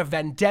got a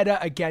vendetta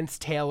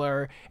against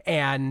Taylor,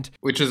 and...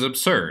 Which is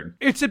absurd.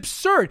 It's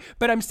absurd,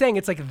 but I'm saying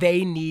it's like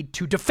they need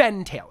to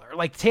defend Taylor.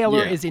 Like,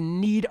 Taylor is in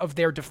need of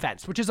their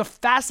defense, which is a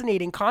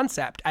fascinating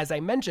concept. As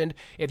I mentioned,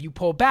 if you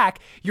pull back,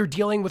 you're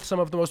dealing with some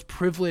of the most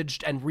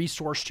privileged and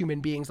resourced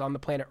human beings on the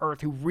planet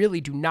Earth who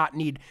really do not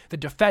need the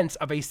defense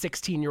of a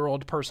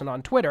 16-year-old person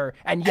on Twitter,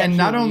 and yet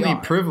not only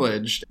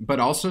privileged, but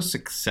also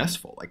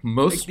successful. Like,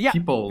 most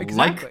people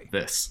like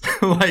this.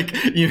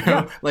 Like, you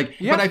know, but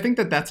I think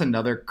that that's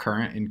another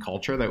current in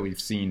culture that we've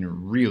seen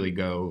really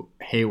go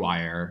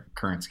haywire.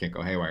 Currents can't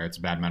go haywire. It's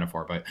a bad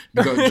metaphor, but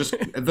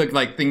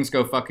like things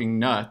go fucking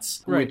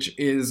nuts, which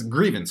is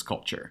grievance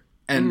culture.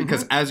 And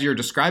because as you're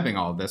describing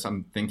all of this,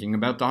 I'm thinking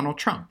about Donald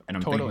Trump, and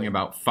I'm thinking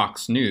about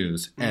Fox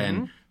News,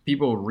 and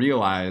people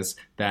realize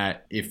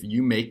that if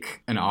you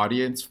make an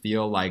audience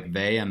feel like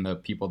they and the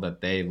people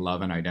that they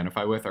love and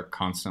identify with are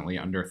constantly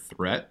under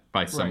threat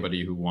by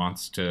somebody who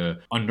wants to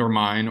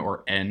undermine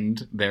or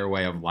end their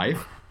way of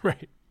life,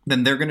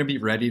 then they're going to be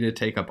ready to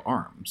take up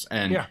arms.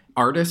 And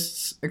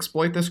artists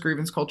exploit this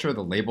grievance culture.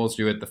 The labels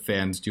do it. The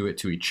fans do it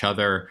to each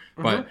other.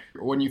 But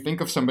when you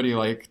think of somebody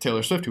like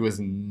Taylor Swift, who is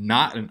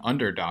not an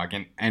underdog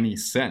in any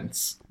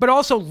sense, but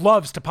also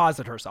loves to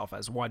posit herself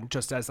as one,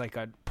 just as like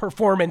a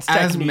performance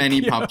technique. As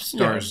many pop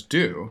stars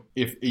do.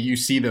 If you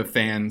see the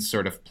fans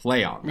sort of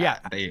play on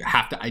that, they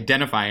have to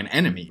identify an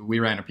enemy. We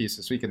ran a piece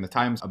this week in the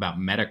Times about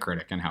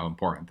Metacritic and how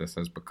important this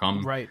has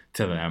become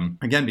to them.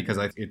 Again, because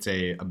it's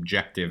a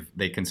objective,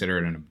 they consider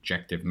it an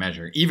objective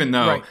measure, even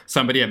though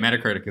somebody at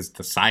Metacritic is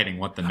deciding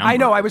what the number I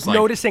know, I was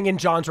noticing in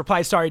John's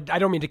reply, sorry, I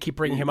don't mean to keep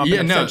bringing him up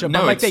in absentia,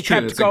 but like they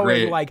kept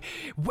going like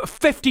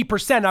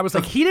 50%. I was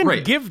like, he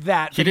didn't give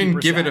that 50%. He didn't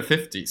give it a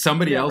 50.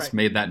 Somebody else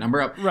made that number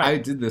up. I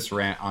did this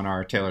rant on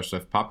our Taylor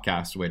Swift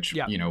podcast, which,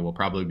 you know, will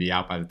probably be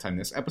out by the time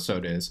this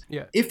episode is.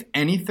 If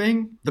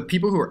anything, the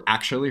people who are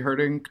actually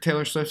hurting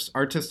Taylor Swift's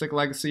artistic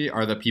legacy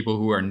are the people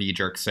who are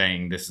knee-jerk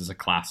saying this is a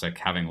classic,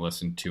 having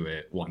listened to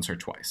it once or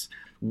twice.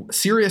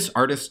 Serious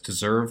artists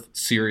deserve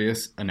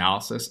serious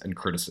analysis and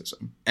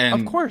criticism.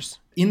 And of course.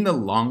 In the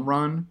long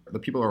run, the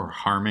people who are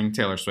harming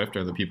Taylor Swift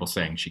are the people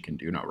saying she can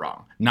do no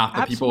wrong, not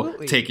the people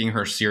taking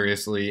her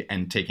seriously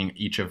and taking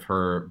each of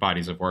her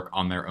bodies of work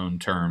on their own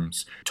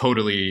terms,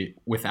 totally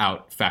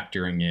without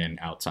factoring in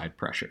outside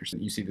pressures.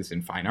 You see this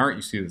in fine art,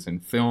 you see this in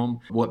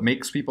film. What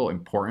makes people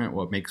important,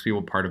 what makes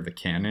people part of the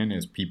canon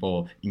is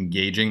people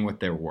engaging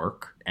with their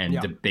work and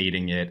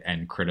debating it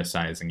and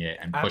criticizing it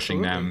and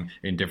pushing them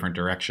in different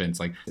directions.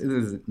 Like, it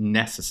is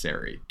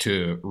necessary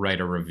to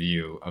write a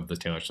review of the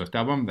Taylor Swift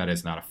album that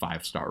is not a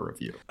 5-star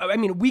review. I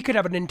mean, we could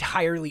have an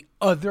entirely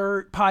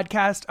other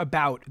podcast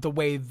about the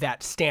way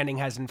that standing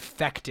has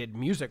infected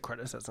music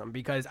criticism,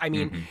 because, I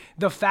mean,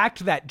 the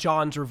fact that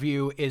John's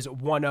review is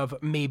one of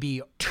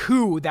maybe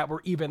 2 that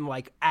were even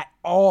like at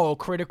all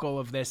critical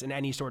of this in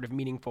any sort of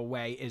meaningful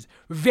way is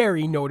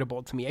very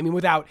notable to me. I mean,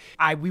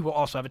 we will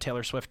also have a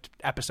Taylor Swift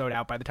episode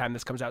out by the time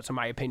this comes out, so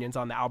my opinions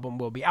on the album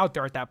will be out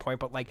there at that point,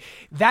 but like,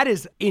 that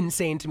is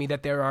insane to me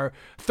that there are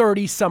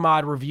 30 some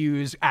odd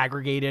reviews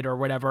aggregated or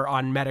whatever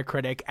on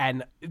Metacritic,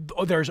 and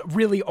there's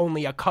really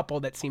only a couple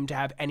that seem to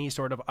have any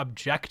sort of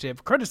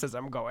objective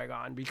criticism going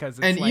on, because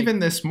it's even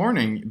this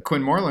morning,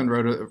 Quinn Moreland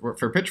wrote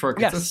for Pitchfork,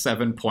 it's a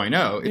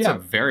 7.0. It's a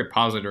very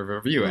positive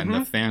review, and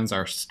the fans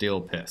are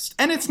still pissed.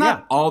 And it's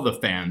not all the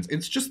fans,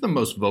 it's just the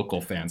most vocal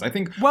fans. I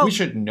think we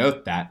should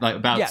note that, like,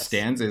 about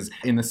stans is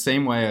in the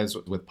same way as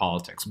with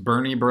politics.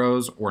 Bernie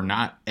bros were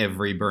not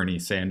every Bernie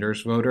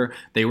Sanders voter.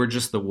 They were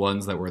just the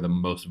ones that were the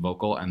most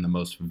vocal and the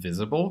most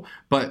visible.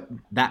 But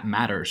that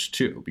matters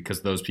too,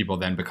 because those people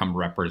then become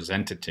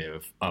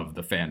representative of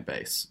the fan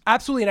base.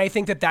 Absolutely. And I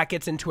think that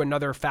gets into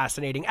another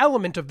fascinating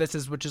element of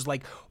this, which is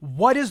like,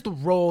 what is the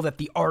role that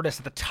the artist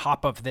at the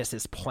top of this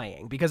is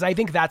playing? Because I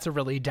think that's a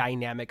really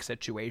dynamic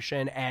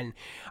situation. And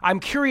I'm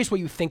curious what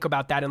you think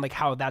about that and like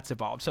how that's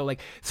evolved. So like,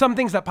 some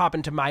things that pop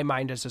into my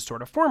mind as just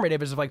sort of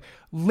formative is like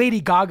Lady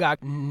Gaga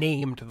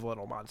named the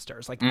Little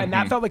Monsters. Like, and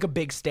that felt like a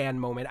big stand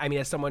moment. I mean,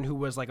 as someone who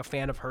was like a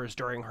fan of hers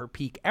during her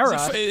peak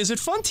era. Is it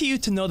fun to you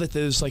to know that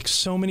there's like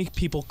so many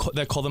people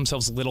that call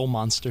themselves Little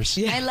Monsters?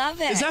 Yeah. I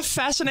love it. Is that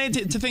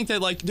fascinating to think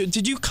that, like,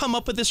 did you come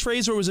up with this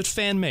phrase or was it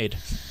fan made?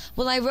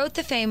 Well, I wrote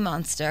The Fame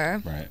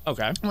Monster. Right.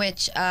 Okay.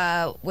 Which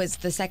was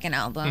the second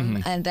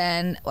album. And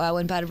then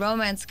when Bad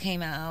Romance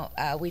came out,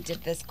 we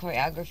did this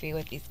choreography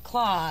with these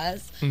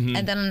claws.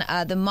 And then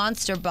the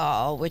Monster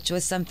Ball, which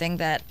was something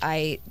that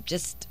I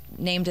just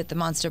named it the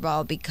Monster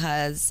Ball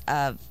because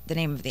of the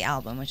name of the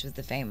album, which was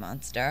The Fame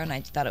Monster. And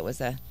I thought it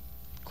was a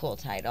cool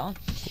title.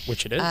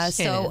 Which it is.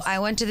 So I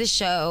went to the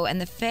show,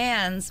 and the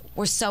fans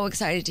were so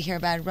excited to hear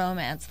Bad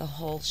Romance the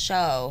whole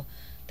show,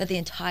 that the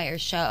entire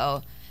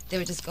show, they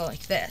would just go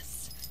like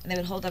this, and they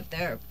would hold up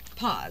their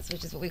paws,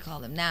 which is what we call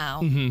them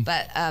now.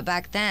 But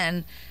back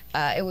then,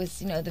 it was,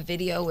 the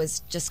video was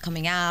just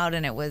coming out,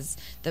 and it was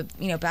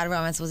Bad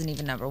Romance wasn't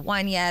even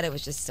 #1 yet. It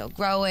was just still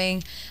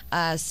growing.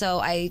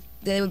 So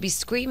they would be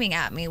screaming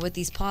at me with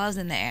these paws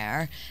in the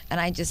air, and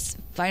I just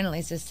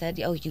finally just said,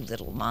 "Oh, you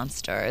little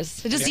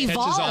monsters!" It just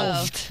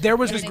evolved. There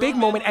was this big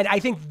moment, and I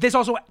think this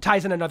also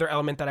ties in another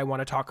element that I want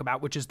to talk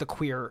about, which is the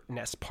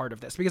queerness part of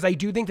this, because I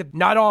do think that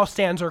not all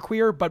stans are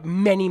queer, but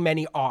many,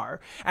 many are,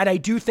 and I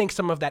do think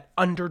some of that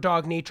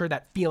underdog nature,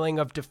 that feeling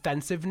of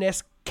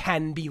defensiveness,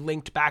 can be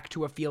linked back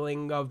to a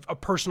feeling of a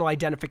personal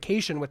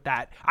identification with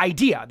that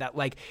idea that,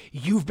 like,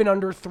 you've been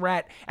under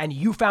threat and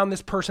you found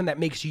this person that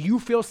makes you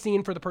feel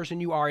seen for the person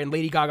you are. And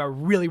Lady Gaga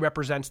really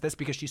represents this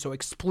because she so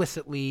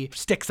explicitly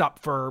sticks up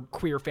for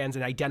queer fans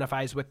and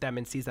identifies with them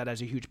and sees that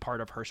as a huge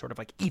part of her sort of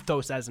like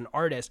ethos as an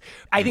artist.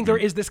 I think there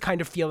is this kind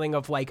of feeling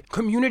of like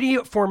community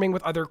forming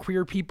with other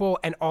queer people,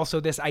 and also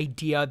this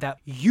idea that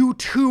you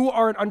too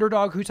are an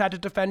underdog who's had to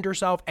defend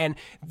yourself, and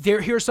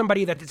here's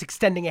somebody that is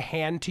extending a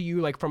hand to you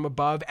like from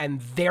above,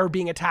 and they're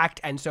being attacked,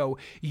 and so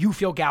you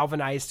feel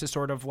galvanized to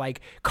sort of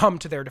like come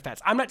to their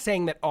defense. I'm not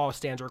saying that all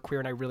stans are queer,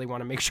 and I really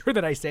want to make sure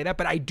that I say that,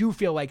 but I do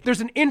feel like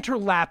there's an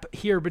interlap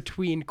here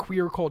between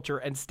queer culture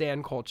and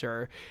stan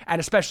culture, and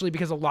especially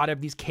because a lot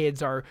of these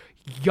kids are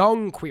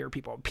young queer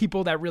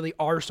people that really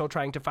are still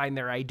trying to find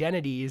their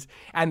identities,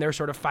 and they're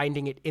sort of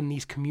finding it in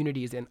these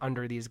communities and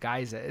under these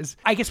guises.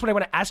 I guess what I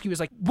want to ask you is,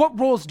 like, what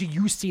roles do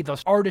you see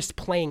those artists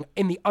playing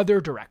in the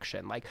other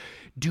direction? Like,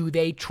 do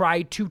they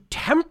try to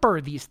temper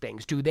these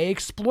things? Do they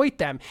exploit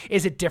them?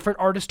 Is it different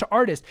artist to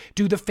artist?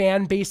 Do the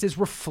fan bases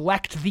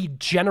reflect the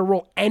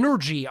general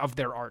energy of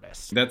their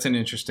artists? That's an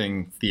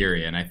interesting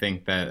theory, and I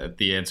think that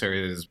the answer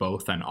is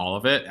both and all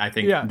of it. I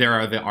think there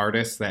are the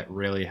artists that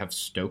really have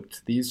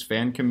stoked these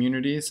fan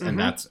communities, and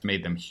that's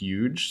made them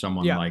huge.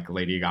 Someone like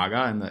Lady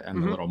Gaga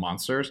and the Little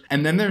Monsters.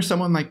 And then there's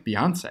someone like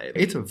Beyonce.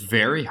 It's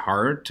very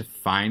hard to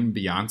find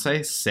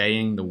Beyonce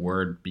saying the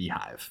word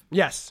beehive.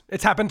 Yes.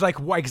 It's happened like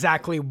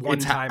exactly one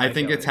time. I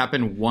think it's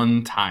happened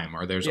one time,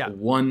 or there's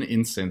one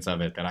instance of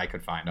it that I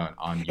could find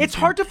on YouTube. It's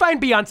hard to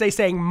find Beyonce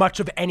saying much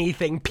of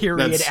anything,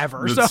 period,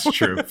 ever. That's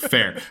true.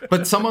 Fair.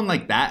 But someone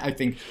like that, I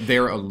think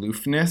their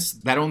aloofness,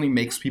 that only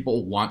makes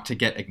people want to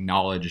get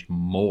acknowledged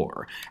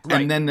more.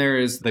 Right. And then there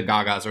is the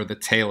Gagas or the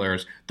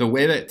Taylors. The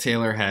way that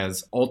Taylor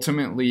has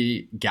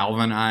ultimately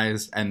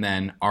galvanized and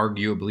then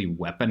arguably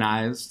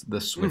weaponized the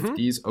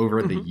Swifties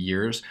over the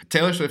years.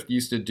 Taylor Swift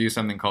used to do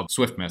something called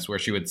Swiftmas, where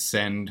she would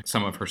send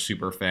some of her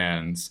super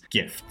fans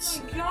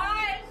gifts. Oh my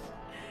God!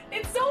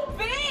 It's so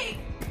big!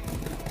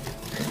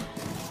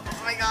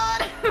 Oh my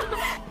God!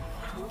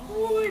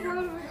 Oh my God,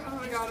 oh my God, oh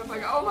my God, oh my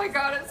God, oh my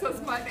God, it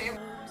says my name.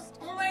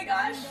 Oh my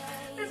gosh,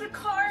 there's a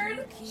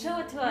card. Show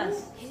it to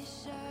us.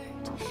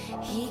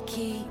 He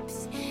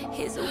keeps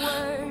his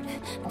word,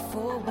 and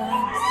for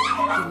once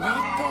he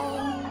let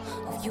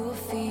go of your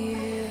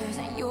fears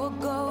and your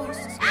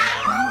ghosts.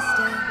 One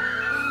step,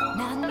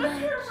 not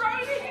much. You're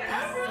writing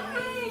everything.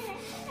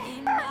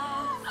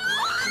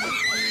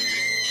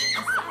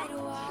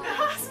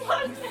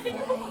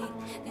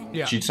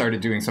 Yeah. She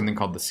started doing something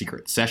called the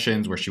Secret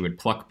Sessions, where she would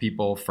pluck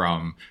people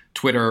from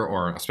Twitter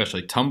or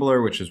especially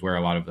Tumblr, which is where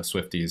a lot of the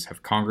Swifties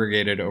have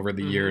congregated over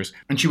the years.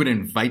 And she would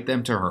invite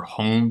them to her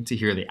home to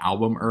hear the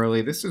album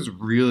early. This is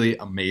really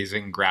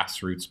amazing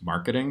grassroots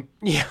marketing.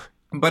 Yeah.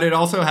 But it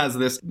also has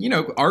this,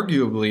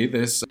 arguably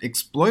this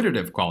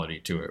exploitative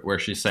quality to it, where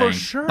she's saying,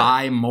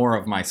 buy more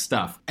of my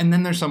stuff. And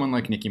then there's someone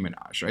like Nicki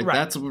Minaj, right?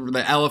 That's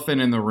the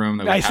elephant in the room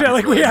that we I feel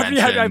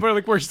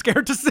like we're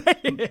scared to say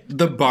it.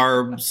 The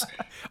Barbs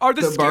are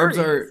the Barbs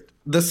are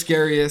the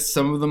scariest,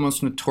 some of the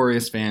most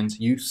notorious fans.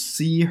 You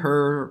see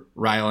her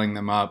riling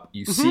them up.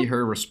 You see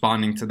her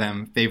responding to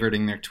them,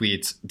 favoriting their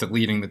tweets,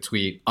 deleting the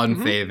tweet,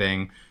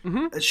 unfaving.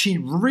 She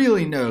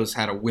really knows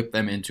how to whip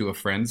them into a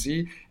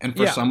frenzy. And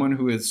for someone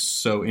who is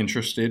so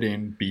interested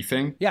in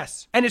beefing.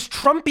 Yes. And is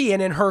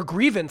Trumpian in her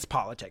grievance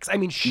politics. I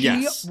mean,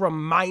 she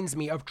reminds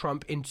me of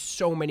Trump in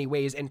so many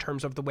ways, in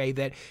terms of the way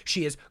that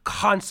she is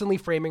constantly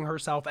framing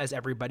herself as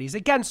everybody's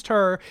against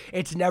her.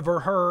 It's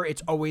never her.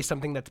 It's always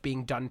something that's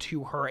being done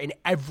to her in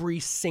every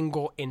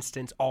single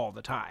instance all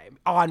the time,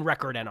 on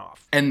record and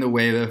off. And the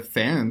way the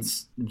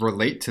fans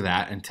relate to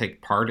that and take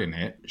part in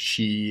it,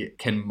 she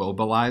can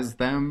mobilize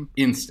them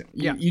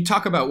instantly. You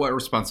talk about what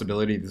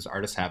responsibility these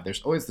artists have.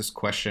 There's always this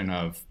question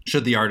of,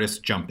 should the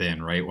artist jump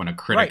in, right? When a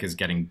critic is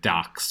getting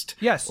doxxed.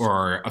 Yes.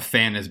 Or a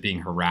fan is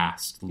being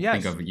harassed. Yes.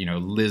 Think of,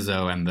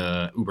 Lizzo and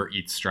the Uber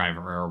Eats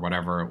driver or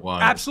whatever it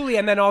was. Absolutely.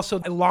 And then also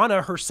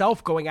Ilana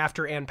herself going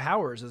after Ann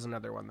Powers is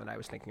another one that I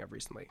was thinking of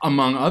recently.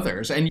 Among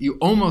others. And you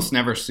almost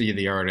never see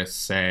the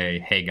artist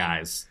say, hey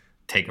guys,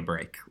 take a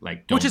break.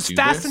 Like, don't Which is do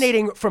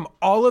fascinating from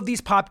all of these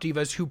pop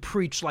divas who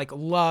preach like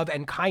love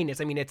and kindness.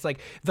 I mean, it's like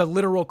the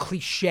literal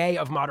cliche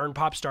of modern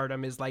pop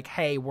stardom is like,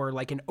 hey, we're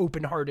like an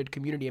open-hearted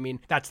community. I mean,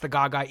 that's the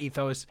Gaga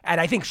ethos.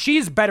 And I think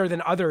she's better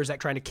than others at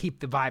trying to keep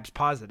the vibes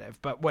positive,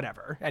 but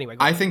whatever. Anyway,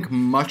 I think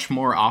much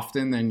more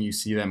often than you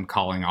see them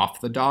calling off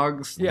the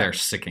dogs, they're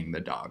sicking the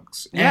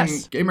dogs.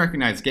 Yes. And game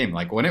recognized game.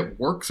 Like, when it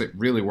works, it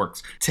really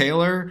works.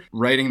 Taylor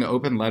writing the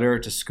open letter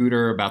to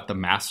Scooter about the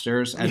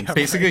Masters and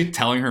basically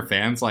telling her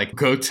fans, like,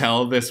 go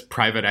tell this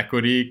private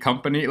equity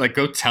company, like,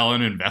 go tell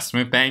an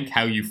investment bank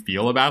how you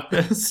feel about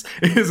this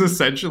is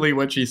essentially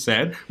what she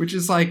said, which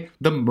is like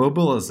the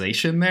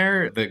mobilization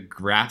there, the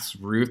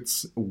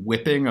grassroots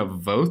whipping of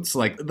votes.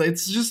 Like,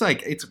 it's just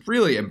like, it's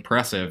really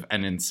impressive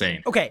and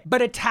insane. Okay,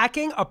 but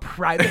attacking a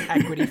private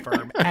equity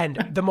firm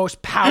and the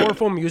most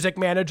powerful music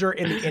manager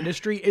in the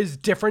industry is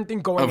different than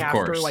going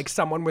after like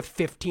someone with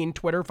 15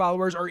 Twitter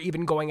followers or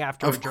even going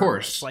after a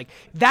journalist. Like,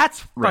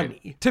 that's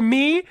funny. To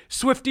me,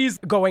 Swifties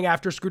going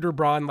after Scooter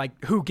Braun,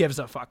 like, who gives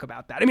a fuck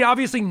about that? I mean,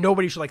 obviously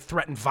nobody should like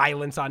threaten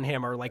violence on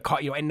him or like call,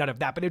 and none of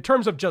that. But in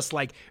terms of just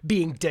like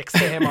being dicks to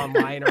him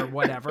online or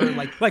whatever,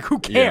 like who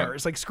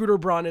cares? Like, Scooter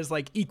Braun is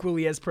like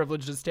equally as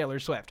privileged as Taylor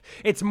Swift.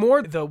 It's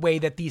more the way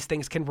that these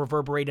things can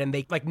reverberate, and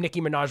they, like,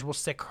 Nicki Minaj will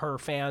sick her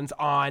fans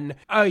on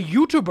a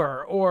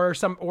YouTuber or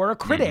a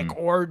critic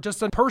or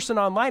just a person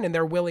online, and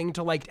they're willing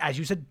to, like, as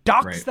you said,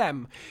 dox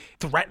them,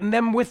 threaten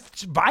them with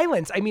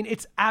violence. I mean,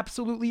 it's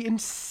absolutely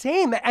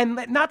insane. And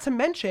not to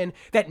mention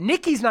that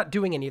Nicki's not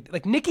doing anything.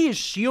 Like, Nicki is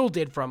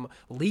shielded from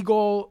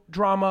legal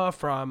drama,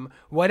 from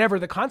whatever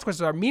the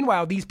consequences are.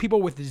 Meanwhile, these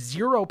people with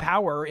zero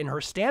power in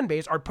her stan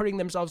base are putting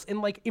themselves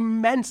in like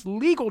immense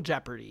legal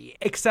jeopardy,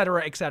 et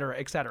cetera, et cetera,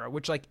 et cetera,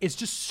 which like is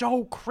just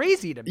so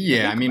crazy to me.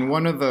 Yeah, I mean,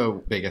 one of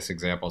the biggest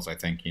examples, I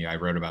think, I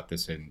wrote about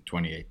this in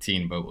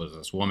 2018, but was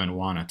this woman,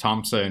 Juana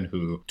Thompson,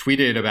 who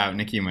tweeted about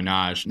Nicki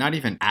Minaj, not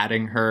even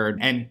adding her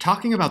and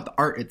talking about the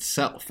art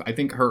itself. I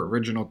think her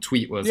original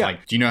tweet was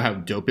like, do you know how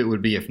dope it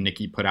would be if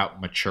Nicki put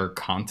out mature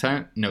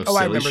content? No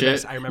silly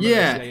shit. I remember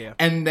this. Yeah.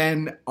 And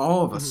then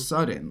all of a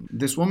sudden,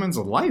 this woman's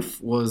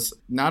life was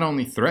not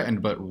only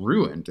threatened, but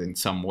ruined in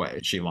some way.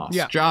 She lost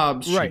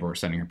jobs. People were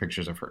sending her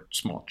pictures of her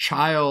small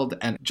child,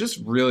 and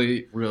just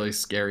really, really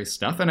scary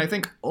stuff. And I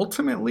think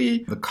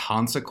ultimately the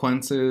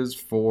consequences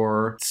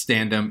for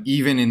stand-up,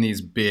 even in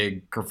these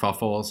big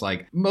kerfuffles,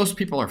 like, most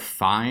people are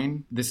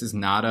fine. This is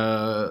not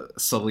a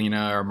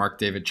Selena or Mark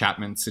David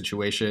Chapman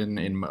situation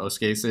in most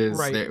cases.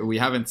 We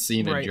haven't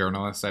seen a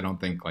journalist, I don't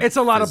think. Like, it's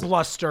a lot of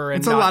bluster and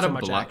it's not a lot so of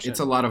much action. It's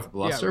a lot of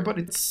bluster, but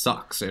it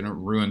sucks and it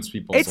ruins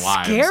people's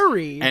lives. It's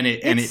scary. And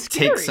it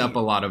takes up a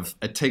lot of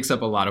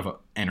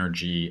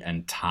energy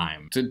and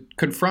time to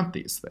confront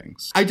these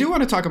things. I do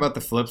want to talk about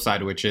the flip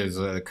side, which is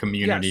a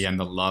community and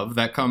the love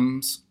that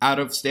comes out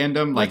of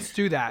stand-up. Like, let's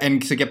do that.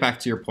 And to get back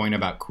to your point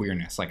about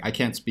queerness, like, I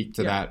can't speak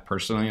to that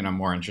personally, and I'm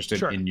more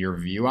interested in your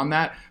view on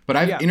that. But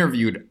I've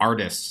interviewed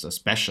artists,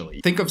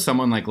 especially. Think of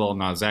someone like Lil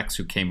Nas X,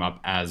 who came up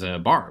as a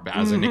Barb,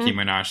 as a Nicki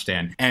Minaj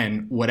stan,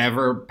 and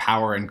whatever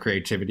power and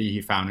creativity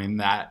he found in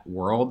that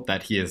world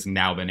that he has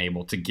now been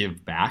able to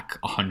give back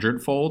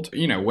 100-fold.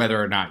 You know,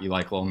 whether or not you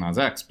like Lil Nas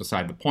X,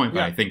 beside the point,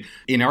 but I think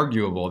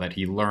inarguable that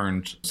he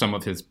learned some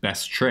of his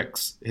best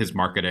tricks, his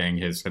marketing,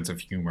 his sense of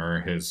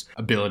humor, his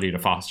ability to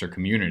foster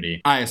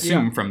community, I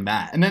assume, from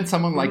that. And then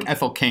someone like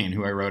Ethel Cain,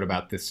 who I wrote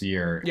about this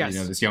year, you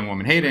know, this young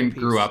woman, Hayden,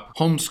 grew up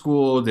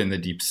homeschooled in the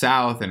Deep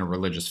South in a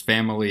religious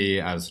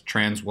family as a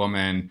trans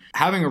woman,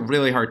 having a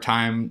really hard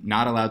time,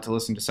 not allowed to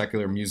listen to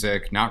secular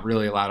music, not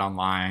really allowed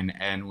online.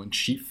 And when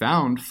she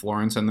found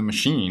Florence and the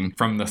Machine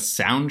from the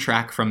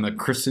soundtrack from the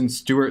Kristen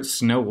Stewart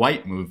Snow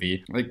White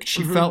movie, like,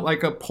 she felt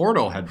like a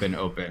portal had been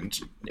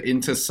opened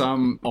into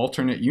some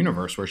alternate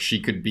universe where she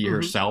could be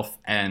herself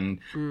and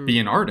be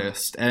an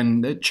artist.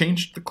 And it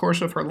changed the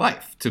course of her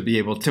life to be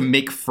able to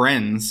make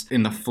friends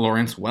in the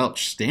Florence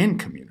Welch stan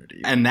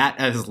community. And that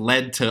has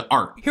led to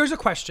art. Here's a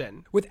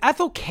question. With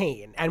Ethel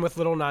Cain and with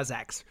Lil Nas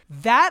X,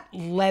 that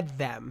led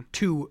them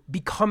to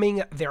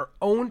becoming their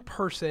own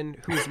person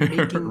who's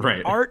making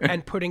art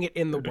and putting it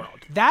in the world.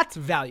 That's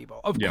valuable,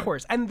 of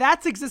course. And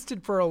that's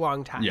existed for a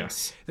long time.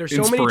 Yes. There's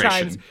so many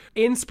times.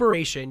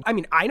 Inspiration. I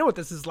mean, I know what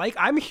this is like.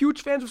 I'm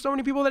huge fans of so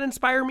many people that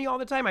inspire me all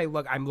the time. I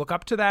look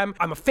up to them.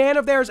 I'm a fan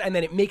of theirs, and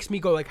then it makes me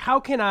go like, how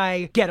can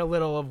I get a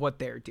little of what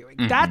they're doing?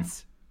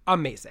 That's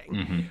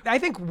amazing. I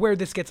think where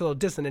this gets a little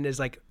dissonant is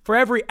like, for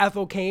every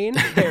Ethel Cain,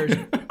 there's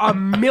a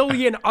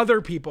million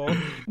other people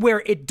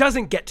where it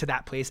doesn't get to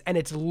that place, and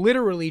it's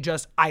literally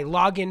just, I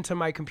log into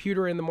my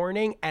computer in the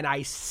morning and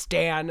I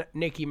stan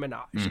Nicki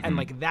Minaj, and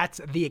like, that's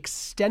the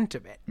extent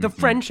of it. The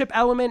friendship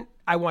element,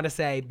 I want to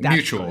say that's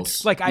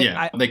mutuals. Good.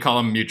 Like, they call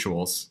them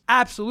mutuals.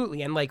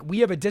 Absolutely. And like, we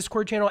have a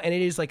Discord channel, and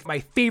it is like, my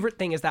favorite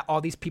thing is that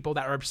all these people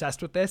that are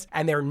obsessed with this,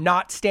 and they're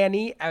not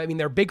stanny. I mean,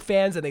 they're big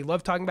fans and they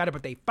love talking about it,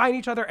 but they find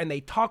each other and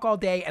they talk all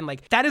day, and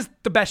like, that is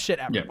the best shit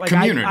ever. Yeah, like,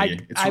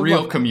 community. It's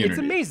real community. It's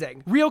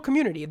amazing. Real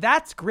community.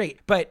 That's great.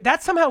 But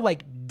that's somehow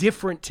like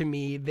different to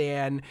me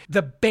than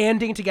the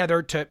banding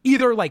together to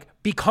either like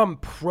become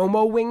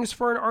promo wings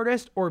for an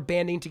artist or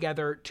banding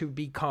together to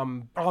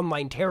become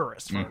online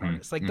terrorists for an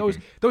artist. Like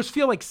those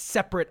feel like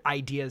separate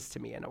ideas to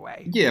me in a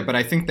way. Yeah, but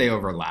I think they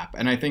overlap.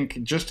 And I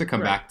think just to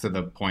come back to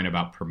the point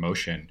about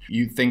promotion,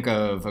 you think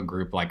of a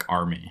group like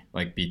ARMY,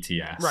 like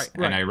BTS. Right.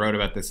 And I wrote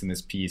about this in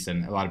this piece,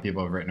 and a lot of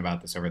people have written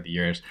about this over the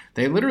years.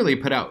 They literally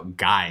put out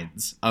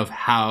guides of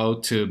how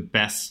to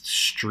best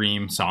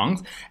stream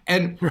songs.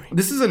 And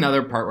this is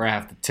another part where I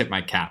have to tip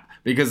my cap.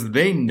 Because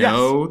they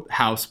know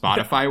how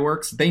Spotify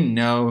works. They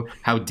know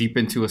how deep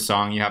into a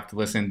song you have to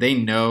listen. They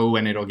know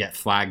when it'll get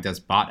flagged as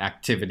bot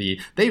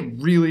activity. They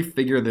really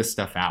figure this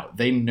stuff out.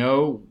 They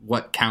know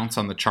what counts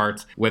on the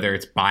charts, whether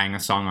it's buying a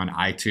song on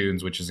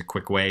iTunes, which is a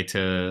quick way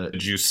to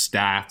juice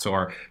stats,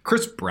 or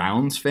Chris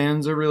Brown's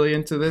fans are really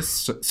into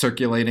this,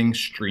 circulating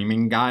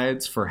streaming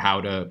guides for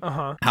how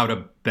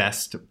to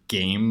best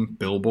game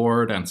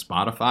Billboard and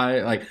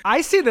Spotify. Like, I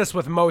see this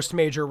with most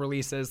major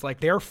releases. Like,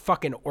 they're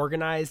fucking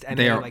organized and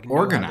they are like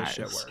organized. Know how this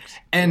shit works.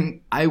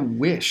 And I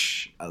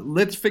wish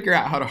let's figure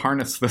out how to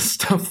harness this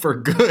stuff for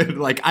good.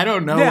 Like, I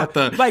don't know what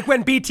the like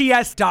when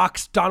BTS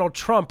doxed Donald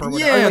Trump or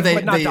whatever. Yeah,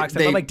 like, not doxed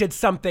him, but like did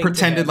something.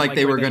 Pretended like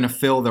they were going to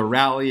fill the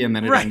rally, and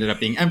then it ended up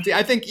being empty.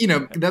 I think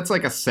that's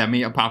like a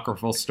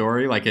semi-apocryphal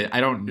story. Like,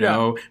 I don't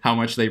know how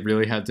much they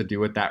really had to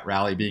do with that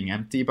rally being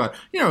empty, but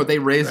they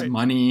raised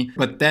money.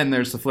 But then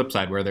there's the flip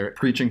side where they're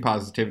preaching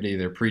positivity,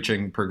 they're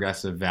preaching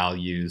progressive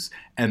values,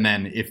 and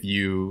then if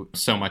you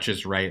so much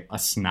as write a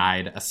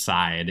snide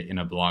aside in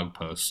a blog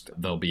post,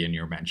 they'll be in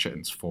your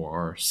mentions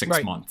for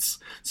 6 months.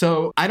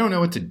 So I don't know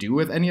what to do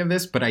with any of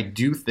this, but I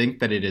do think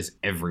that it is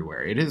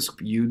everywhere. It is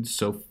viewed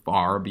so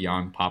far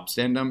beyond pop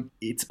standom.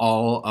 It's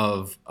all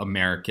of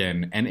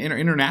American and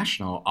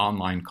international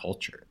online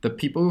culture. The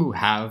people who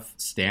have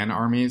stan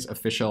armies,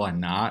 official and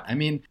not. I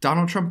mean,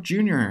 Donald Trump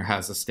Jr.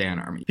 has a stan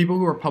army. People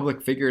who are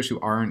public figures who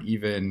aren't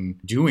even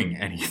doing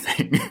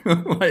anything.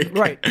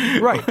 Right.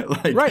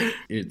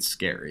 It's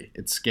scary.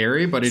 It's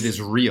scary, but it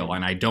is real.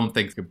 And I don't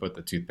think you can put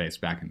the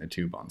toothpaste back in the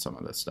tube on some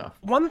of this stuff.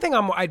 One thing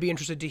I'd be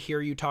interested to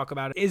hear you talk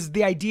about is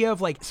the idea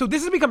of like, so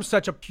this has become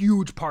such a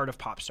huge part of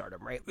pop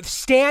stardom, right? With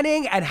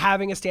standing and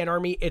having a stan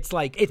army, it's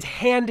like, it's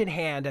hand in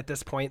hand at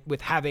this point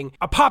with having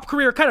a pop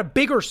career, kind of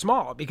big or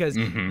small, because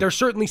there's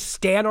certainly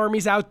stan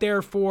armies out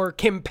there for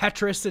Kim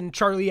Petras and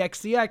Charlie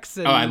XCX.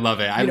 And, I love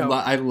it.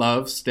 I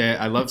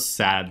love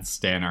sad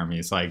stan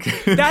armies. Like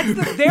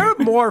they're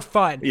more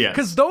fun. Yes.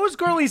 Because those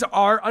girlies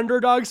are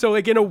underdogs. So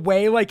like in a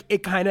way, like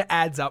it kind of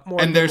adds up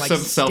more. And there's like some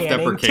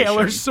self-deprecation.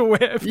 Taylor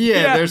Swift.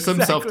 Yeah, there's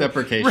some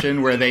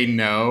self-deprecation where they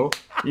know,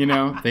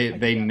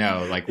 they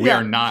know, like we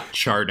are not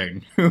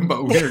charting,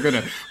 but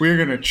we're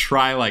gonna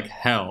try like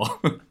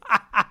hell.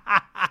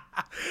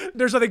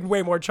 There's something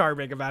way more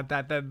charming about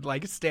that than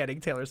like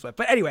standing Taylor Swift.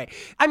 But anyway,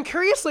 I'm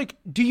curious, like,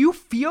 do you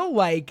feel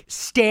like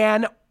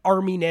stan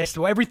arminess,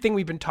 so everything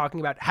we've been talking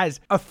about, has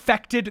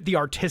affected the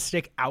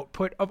artistic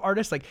output of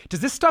artists? Like, does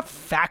this stuff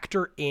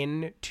factor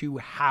in to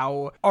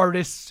how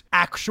artists'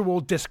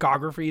 actual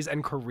discographies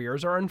and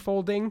careers are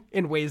unfolding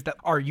in ways that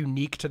are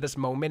unique to this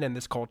moment and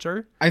this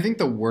culture? I think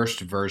the worst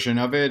version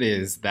of it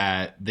is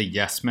that the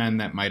yes men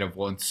that might have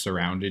once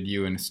surrounded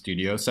you in a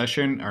studio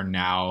session are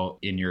now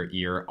in your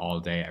ear all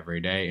day,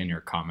 every day, in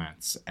your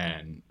comments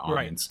and on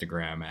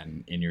Instagram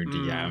and in your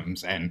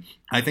DMs. And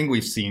I think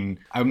we've seen,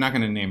 I'm not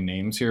going to name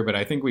names here, but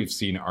I think we've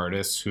seen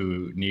artists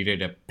who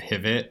needed a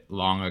pivot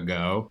long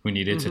ago, who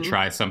needed to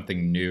try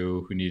something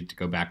new, who needed to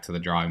go back to the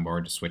drawing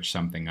board to switch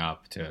something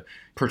up, to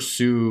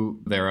pursue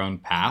their own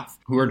path,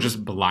 who are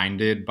just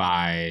blinded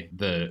by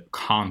the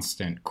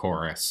constant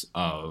chorus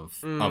of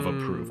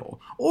approval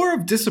or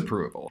of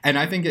disapproval. And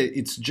I think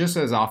it's just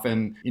as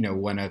often,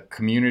 when a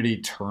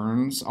community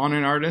turns on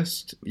an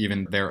artist,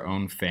 even their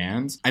own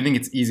fans, I think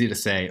it's easy to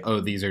say,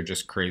 oh, these are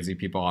just crazy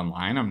people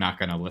online, I'm not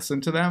going to listen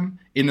to them,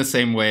 in the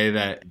same way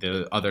that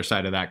the other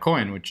side of that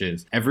coin, which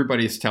is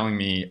everybody's telling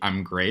me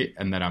I'm great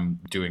and that I'm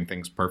doing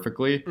things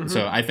perfectly.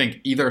 So I think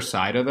either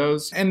side of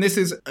those, and this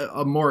is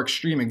a more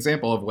extreme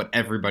example of what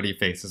everybody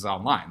faces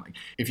online. Like,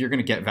 if you're going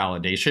to get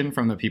validation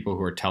from the people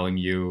who are telling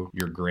you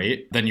you're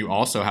great, then you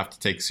also have to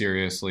take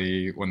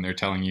seriously when they're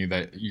telling you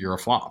that you're a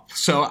flop.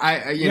 So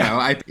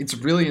it's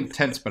really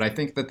intense, but I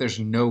think that there's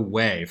no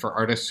way for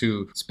artists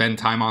who spend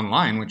time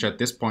online, which at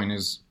this point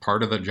is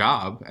part of the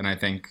job. And I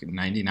think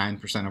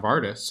 99% of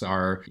artists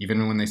are,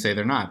 even when they say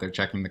they're not, they're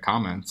checking the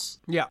comments.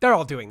 Yeah, they're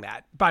all doing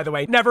that. By the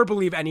way, never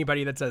believe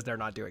anybody that says they're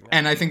not doing that.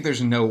 And I think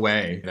there's no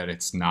way that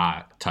it's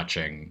not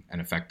touching and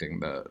affecting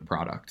the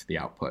product, the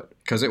output,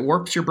 because it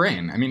warps your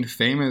brain. I mean,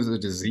 fame is a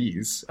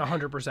disease.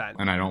 100%.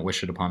 And I don't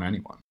wish it upon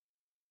anyone.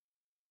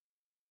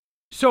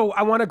 So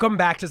I want to come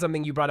back to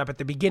something you brought up at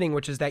the beginning,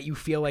 which is that you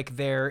feel like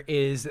there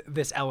is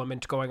this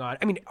element going on.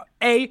 I mean,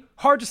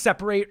 hard to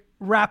separate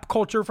rap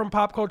culture from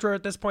pop culture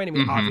at this point? I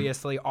mean,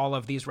 obviously all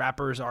of these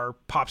rappers are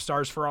pop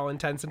stars for all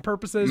intents and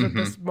purposes at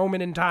this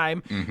moment in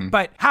time.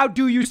 But how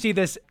do you see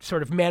this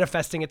sort of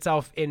manifesting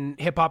itself in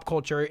hip hop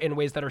culture in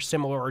ways that are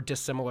similar or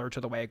dissimilar to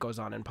the way it goes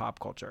on in pop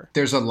culture?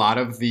 There's a lot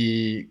of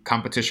the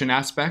competition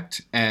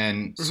aspect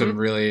and some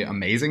really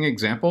amazing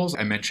examples.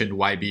 I mentioned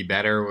 "Why Be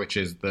Better," which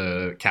is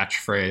the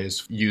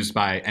catchphrase used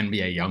by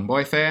NBA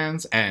YoungBoy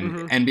fans.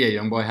 And NBA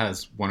YoungBoy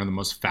has one of the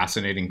most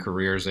fascinating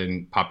careers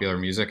in popular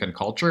music and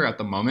culture at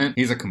the moment.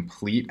 He's a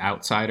complete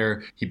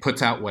outsider. He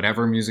puts out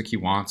whatever music he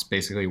wants,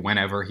 basically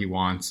whenever he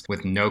wants,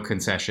 with no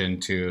concession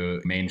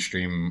to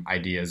mainstream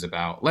ideas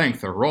about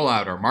length or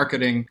rollout or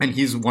marketing. And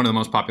he's one of the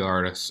most popular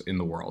artists in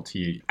the world.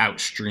 He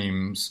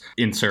outstreams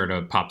insert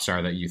a pop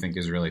star that you think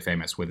is really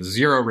famous with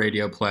 0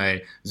 radio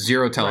play,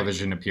 0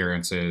 television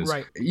appearances.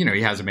 Right. You know,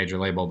 he has a major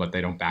label, but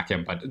they don't back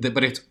him.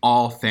 But it's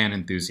all fan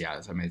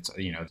enthusiasm. It's,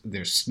 you know,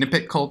 there's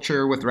snippet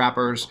culture with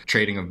rappers,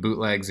 trading of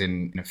bootlegs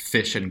in a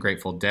Fish and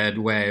Grateful Dead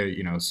way,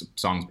 you know,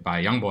 songs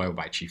by YoungBoy,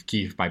 by Chief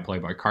Keef, by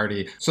Playboi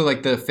Carti. So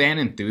like the fan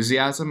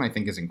enthusiasm, I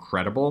think, is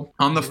incredible.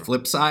 On the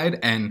flip side,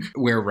 and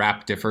where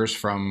rap differs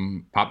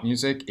from pop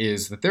music,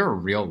 is that there are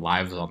real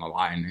lives on the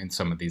line in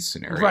some of these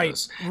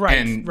scenarios.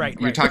 Right.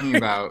 You're talking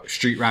about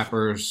street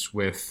rappers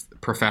with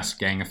professed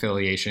gang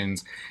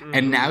affiliations.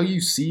 And now you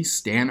see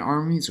stan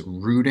armies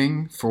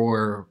rooting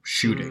for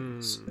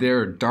shootings. There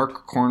are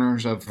dark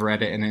corners of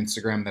Reddit and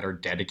Instagram that are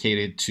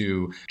dedicated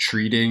to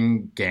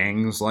treating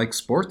gangs like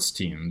sports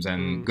teams,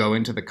 and go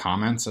into the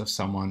comments of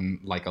someone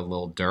like a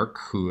Lil Durk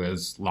who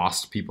has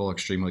lost people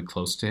extremely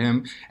close to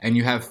him. And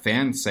you have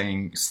fans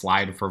saying,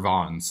 slide for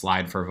Vaughn,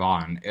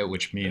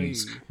 which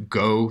means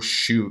go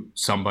shoot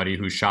somebody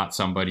who shot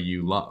somebody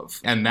you love.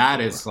 And that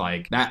is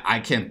like, that I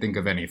can't think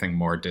of anything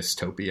more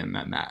dystopian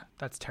than that.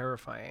 That's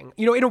terrifying.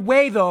 You know, in a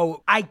way,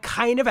 though, I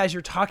kind of, as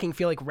you're talking,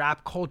 feel like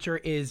rap culture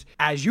is,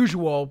 as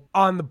usual,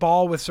 on the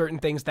ball with certain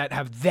things that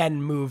have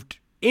then moved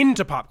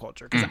into pop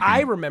culture. Because I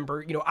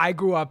remember, you know, I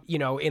grew up, you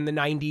know, in the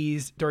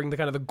 90s during the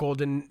kind of the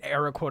golden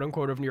era, quote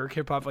unquote, of New York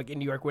hip hop, like in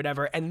New York,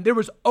 whatever. And there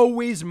was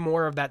always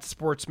more of that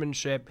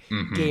sportsmanship,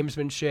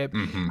 gamesmanship.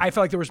 I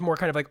felt like there was more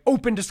kind of like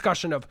open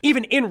discussion of,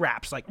 even in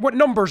raps, like what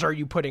numbers are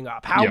you putting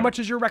up? How much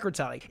is your record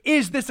selling?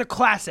 Is this a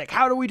classic?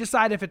 How do we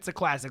decide if it's a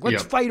classic?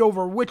 Let's fight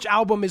over which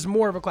album is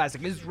more of a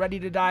classic. Is Ready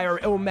to Die or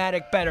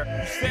Illmatic better?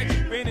 You said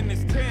you've been in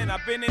this 10,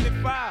 I've been in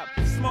it 5.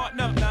 Smart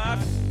enough now,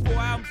 4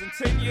 albums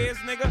in 10 years,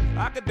 nigga.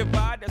 I could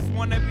divide, that's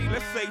one every,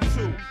 let's say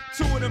 2.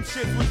 2 of them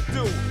shits was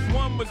due.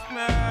 One was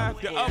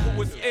the other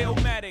was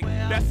Illmatic.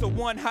 That's a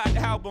one hot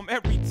album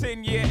every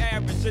 10-year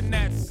average, and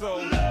that's so.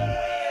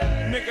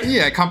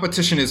 Yeah,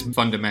 competition is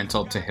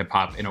fundamental to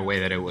hip-hop in a way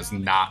that it was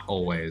not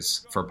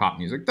always for pop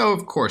music. Though,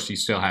 of course, you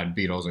still had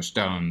Beatles or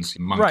Stones,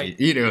 Monkey.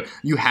 You know,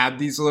 you had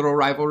these little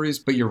rivalries,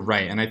 but you're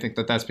right. And I think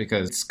that that's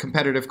because it's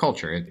competitive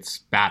culture. It's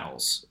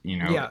battles, you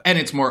know, and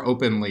it's more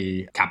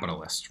openly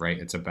capitalist, right?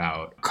 It's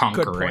about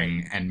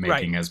conquering and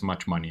making as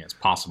much money as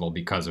possible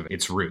because of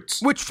its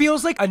roots. Which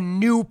feels like a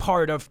new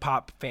part of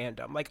pop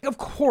fandom. Like, of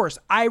course,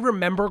 I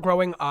remember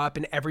growing up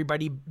and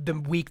everybody, the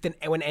week that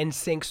when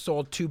NSYNC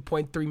sold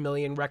 2.3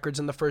 million records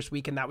in the first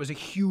week, and that was a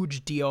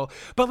huge deal.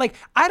 But like,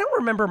 I don't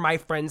remember my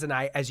friends and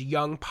I as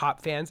young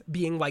pop fans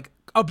being like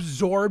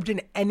absorbed in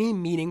any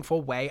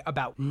meaningful way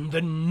about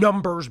the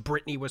numbers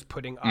Britney was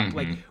putting up.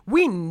 Like,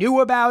 we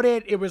knew about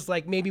it. It was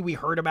like, maybe we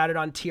heard about it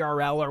on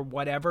TRL or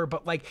whatever,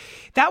 but like,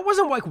 that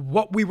wasn't like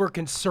what we were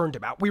concerned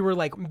about. We were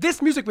like,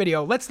 this music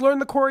video, let's learn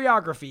the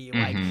choreography.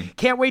 Like,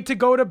 can't wait to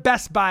go to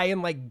Best Buy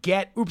and like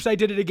get Oops, I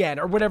Did It Again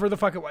or whatever the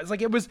fuck it was.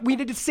 Like, it was, we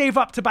needed to save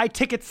up to buy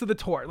tickets to the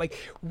tour. Like,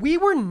 we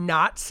were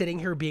not sitting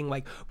here being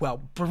like,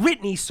 well,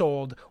 Britney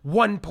sold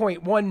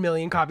 1.1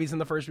 million copies in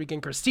the first week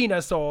and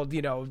Christina sold,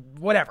 you know,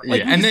 whatever.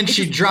 Like, and then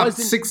she dropped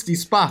 60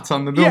 spots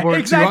on the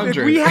Billboard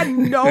 200. We had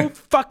no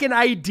fucking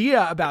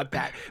idea about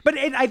that. But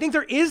I think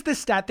there is this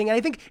stat thing, and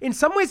I think in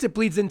some ways it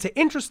bleeds into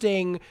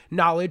interesting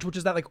knowledge, which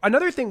is that like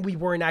another thing we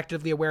weren't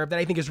actively aware of that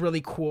I think is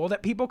really cool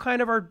that people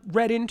kind of are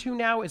read into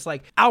now is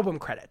like album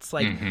credits.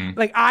 Like,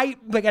 like I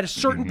like at a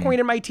certain point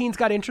in my teens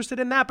got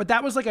interested in that, but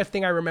that was like a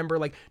thing I remember.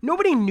 Like,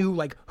 nobody knew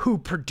like who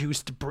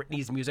produced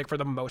Britney's music for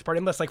the most part,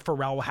 unless like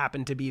Pharrell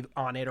happened to be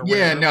on it or whatever.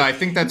 Yeah, no, I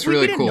think that's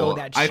really cool.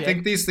 I shit.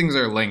 think these things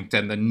are linked,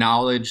 and the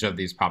knowledge of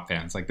these pop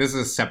fans, like, this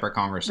is a separate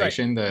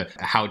conversation.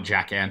 How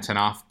Jack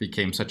Antonoff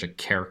became such a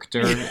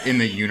character in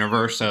the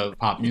universe of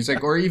pop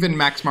music, or even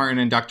Max Martin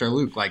and Dr.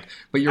 Luke. Like,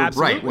 but you're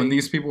right. When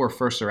these people were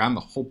first around,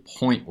 the whole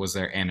point was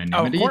their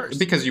anonymity,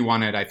 because you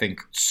wanted, I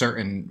think,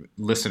 certain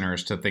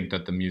listeners to think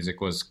that the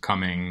music was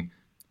coming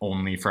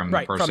only from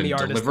the person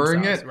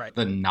delivering it.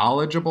 The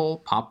knowledgeable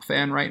pop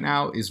fan right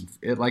now is,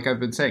 like I've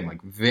been saying,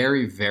 like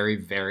very, very,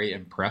 very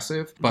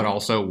impressive, but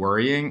also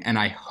worrying. And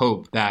I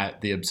hope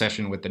that the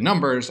obsession with the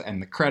numbers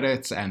and the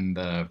credits and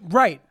the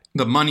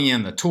the money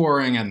and the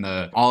touring and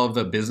all of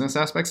the business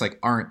aspects like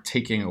aren't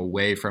taking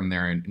away from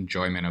their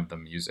enjoyment of the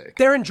music.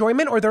 Their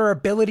enjoyment or their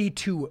ability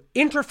to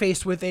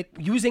interface with it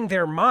using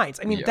their minds.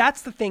 I mean,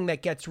 that's the thing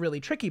that gets really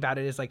tricky about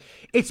it is like,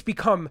 it's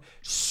become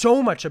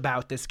so much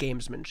about this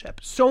gamesmanship,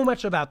 so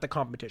much about the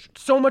competition,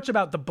 so much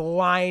about the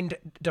blind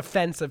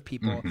defense of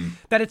people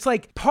that it's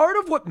like part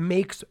of what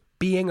makes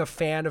being a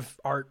fan of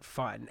art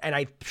fun, and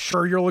I'm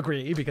sure you'll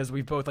agree because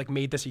we've both like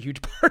made this a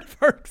huge part of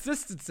our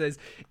existences,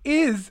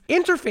 is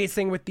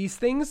interfacing with these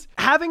things,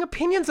 having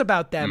opinions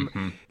about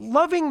them,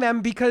 loving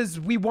them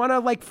because we want to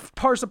like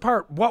parse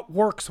apart what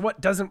works,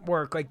 what doesn't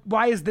work. Like,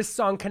 why is this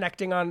song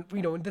connecting on,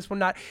 and this one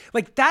not?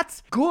 Like,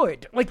 that's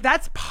good. Like,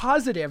 that's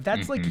positive.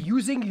 That's like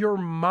using your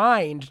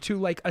mind to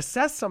like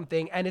assess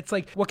something. And it's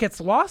like, what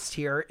gets lost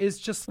here is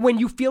just when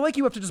you feel like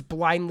you have to just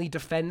blindly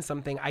defend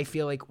something, I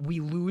feel like we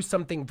lose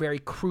something very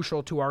crucial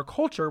to our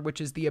culture,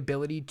 which is the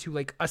ability to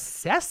like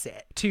assess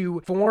it,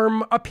 to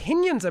form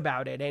opinions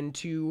about it, and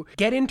to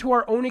get into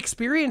our own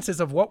experiences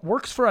of what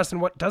works for us and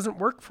what doesn't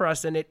work for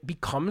us. And it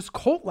becomes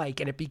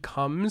cult-like and it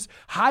becomes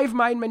hive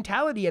mind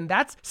mentality. And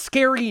that's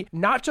scary,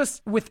 not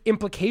just with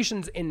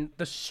implications in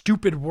the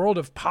stupid world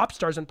of pop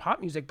stars and pop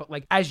music, but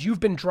like, as you've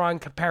been drawing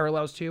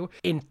parallels to,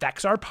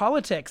 infects our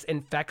politics,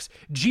 infects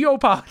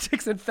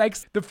geopolitics,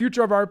 infects the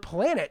future of our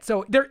planet.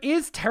 So there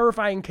is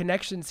terrifying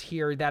connections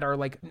here that are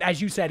like,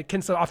 as you said,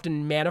 can so often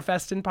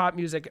manifest in pop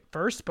music at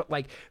first, but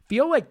like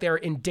feel like they're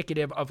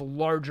indicative of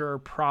larger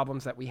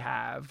problems that we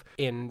have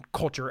in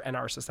culture and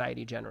our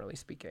society, generally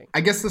speaking.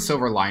 I guess the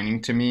silver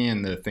lining to me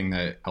and the thing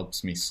that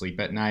helps me sleep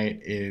at night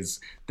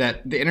is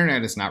that the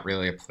internet is not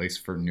really a place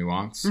for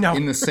nuance. No.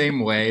 In the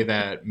same way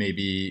that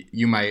maybe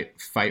you might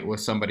fight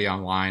with somebody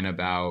online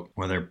about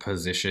whether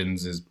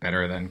Positions is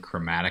better than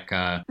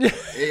Chromatica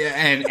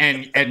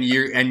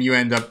and you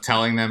end up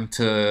telling them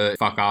to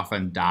fuck off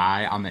and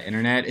die on the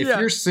internet. If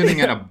you're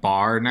sitting at a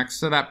bar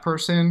next to that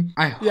person,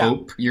 I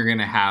hope you're going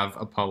to have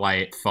a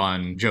polite,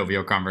 fun,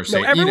 jovial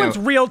conversation. No, everyone's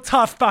real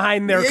tough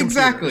behind their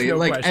exactly. computers, no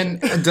like, question.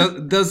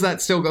 And does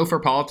that still go for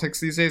politics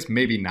these days?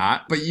 Maybe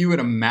not. But you would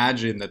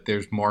imagine that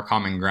there's more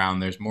common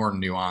ground, there's more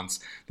nuance,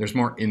 there's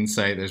more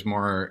insight, there's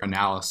more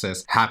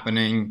analysis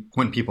happening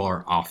when people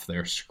are off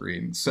their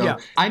screens. So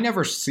I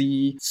never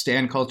see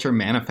stan culture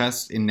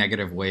manifest in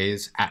negative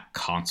ways at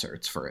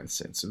concerts, for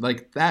instance.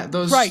 Like that,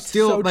 those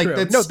still so like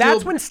true. that's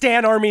that's when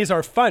stan armies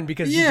are fun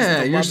because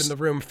the love in the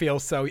room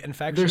feels so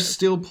infectious. There's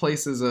still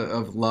places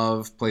of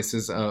love,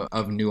 places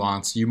of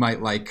nuance. You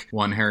might like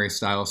one Harry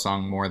Styles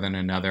song more than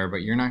another, but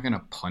you're not going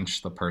to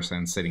punch the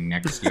person sitting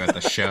next to you at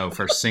the show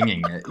for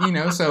singing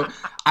it, So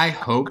I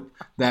hope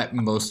that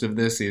most of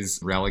this is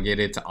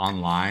relegated to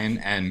online.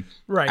 And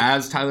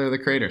as Tyler, the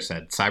Creator,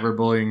 said,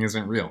 cyberbullying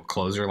isn't real.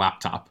 Close your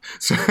laptop.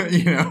 So,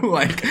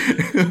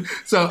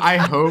 so I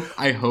hope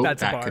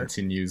that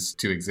continues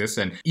to exist.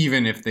 And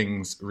even if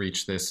things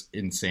reach this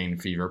insane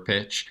fever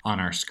pitch on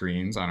our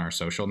screens, on our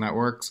social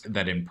networks,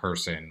 that in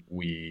person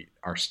we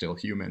are still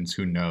humans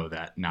who know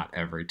that not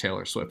every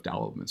Taylor Swift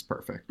album is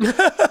perfect.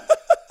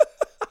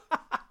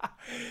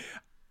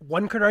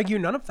 One could argue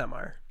none of them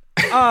are.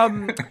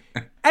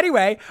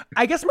 Anyway,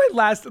 I guess my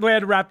last way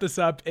I'd wrap this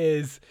up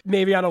is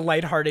maybe on a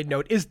lighthearted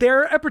note. Is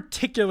there a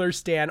particular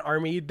stan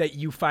army that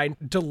you find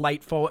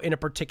delightful in a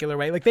particular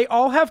way? Like, they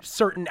all have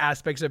certain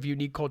aspects of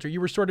unique culture. You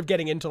were sort of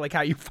getting into like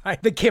how you find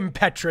the Kim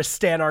Petras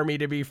stan army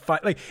to be fun.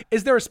 Like,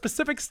 is there a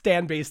specific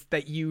stan base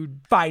that you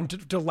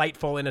find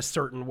delightful in a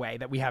certain way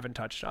that we haven't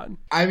touched on?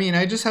 I mean,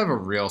 I just have a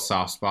real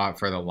soft spot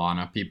for the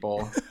Lana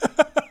people.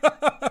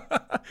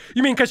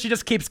 You mean because she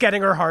just keeps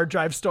getting her hard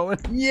drive stolen?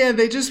 Yeah,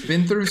 they just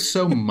been through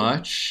so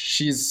much.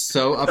 She's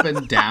so up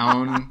and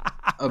down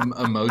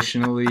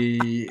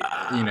emotionally,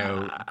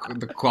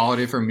 the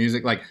quality of her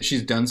music. Like,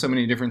 she's done so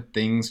many different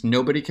things.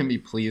 Nobody can be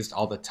pleased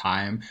all the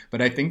time.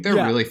 But I think they're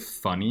really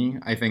funny.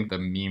 I think the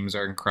memes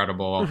are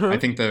incredible. I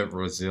think the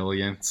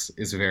resilience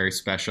is very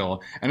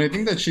special. And I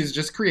think that she's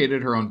just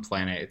created her own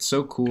planet. It's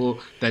so cool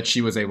that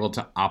she was able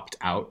to opt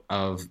out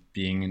of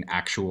being an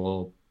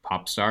actual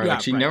pop star.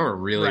 Like, she never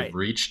really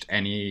reached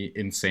any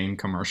insane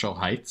commercial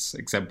heights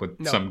except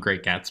with some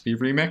Great Gatsby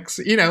remix,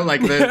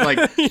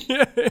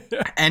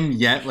 and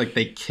yet like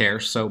they care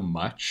so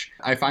much.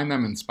 I find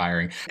them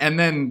inspiring. And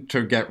then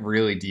to get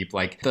really deep,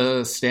 like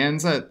the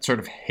stans that sort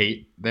of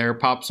hate their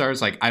pop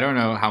stars, like, I don't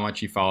know how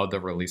much you followed the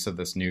release of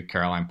this new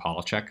Caroline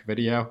Polachek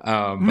video,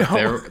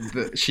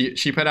 but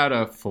she put out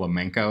a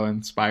flamenco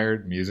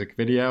inspired music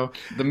video.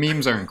 The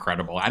memes are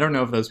incredible. I don't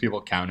know if those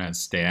people count as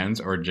stans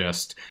or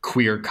just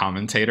queer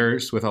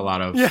commentators with a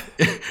lot of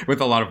with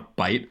a lot of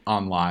bite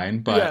online,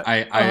 but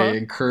I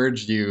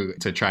encourage you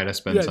to try to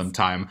spend some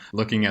time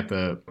looking at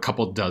the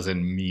couple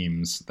dozen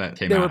memes that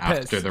came out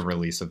after the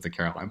release of the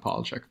Caroline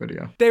Polachek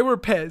video. They were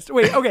pissed.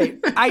 Wait, okay.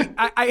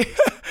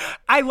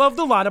 I love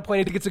the Lana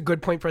point. think it's a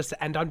good point for us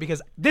to end on,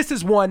 because this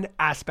is one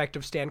aspect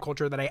of stan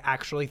culture that I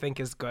actually think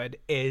is good,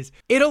 is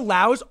it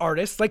allows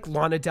artists like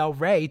Lana Del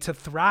Rey to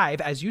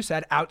thrive, as you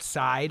said,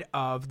 outside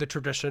of the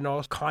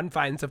traditional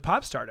confines of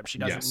pop stardom. She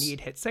doesn't need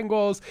hit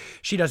singles.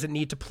 She doesn't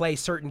need to play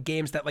certain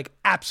games that like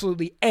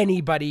absolutely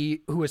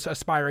anybody who is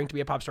aspiring to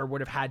be a pop star would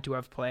have had to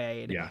have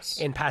played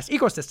in past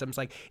ecosystems.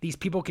 Like, these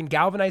people can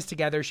galvanize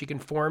together. She can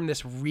form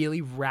this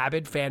really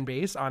rabid fan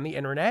base on the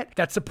internet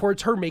that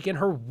supports her making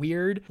her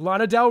weird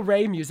Lana Del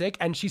Rey music,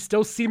 and she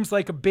still seems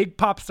like a big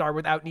pop star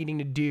without needing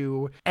to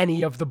do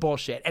any of the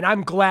bullshit. And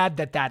I'm glad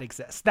that that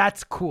exists.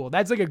 That's cool.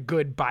 That's like a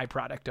good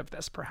byproduct of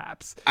this,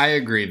 perhaps. I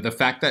agree. The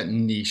fact that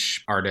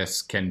niche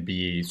artists can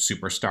be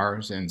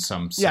superstars in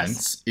some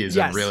sense is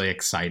a really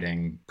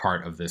exciting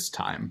part of this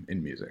time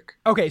in music.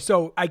 Okay,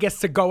 so I guess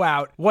to go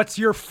out, what's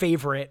your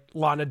favorite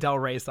Lana Del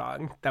Rey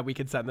song that we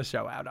could send the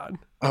show out on?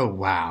 Oh,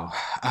 wow.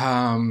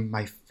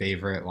 My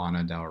favorite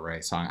Lana Del Rey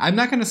song. I'm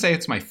not going to say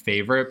it's my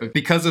favorite, but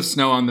because of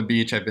Snow on the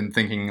Beach, I've been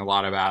thinking a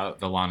lot about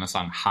the Lana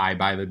song High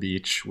by the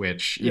Beach,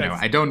 which, you know,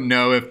 I don't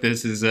know if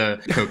this is a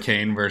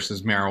cocaine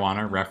versus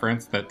marijuana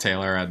reference that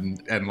Taylor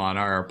and Lana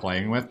are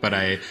playing with, but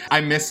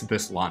I miss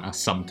this Lana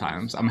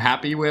sometimes. I'm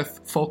happy with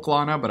folk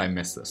Lana, but I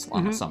miss this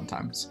Lana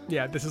sometimes.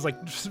 Yeah, this is like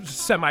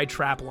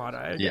semi-trap Lana,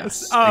 I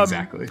guess. Yes,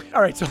 exactly.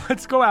 All right, so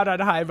let's go out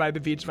on High by the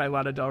Beach by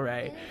Lana Del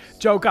Rey.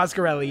 Joe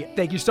Coscarelli,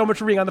 thank you so much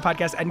for being on the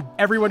podcast, and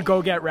everyone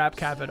go get Rap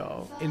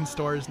Capital in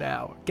stores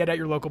now. Get at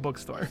your local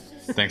bookstore.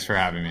 Thanks for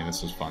having me.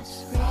 This was fun.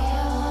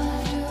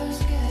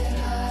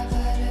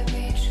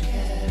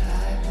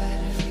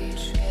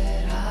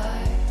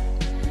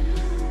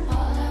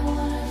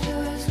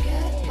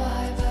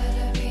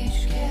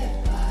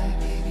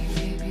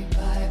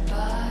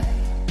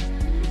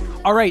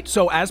 All right,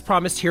 so as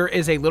promised, here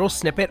is a little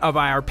snippet of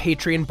our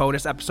Patreon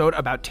bonus episode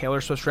about Taylor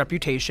Swift's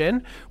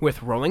reputation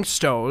with Rolling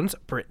Stone's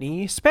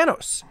Brittany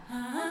Spanos.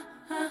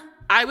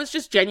 I was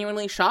just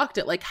genuinely shocked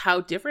at like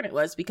how different it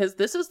was, because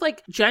this is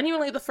like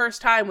genuinely the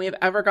first time we have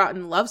ever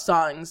gotten love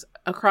songs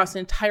across an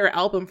entire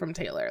album from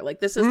Taylor. Like,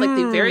 this is like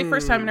the very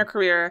first time in her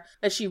career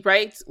that she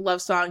writes love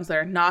songs that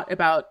are not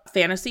about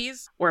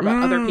fantasies or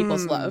about other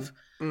people's love.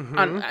 On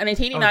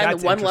 1989,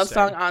 the one love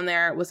song on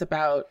there was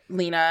about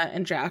Lena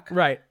and Jack.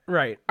 Right.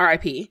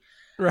 R.I.P.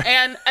 Right.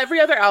 And every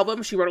other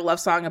album, she wrote a love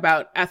song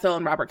about Ethel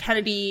and Robert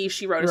Kennedy.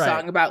 She wrote a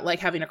song about like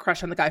having a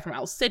crush on the guy from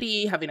Owl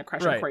City, having a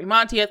crush on Corey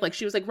Monteith. Like,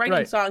 she was like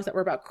writing songs that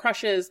were about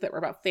crushes, that were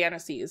about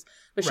fantasies.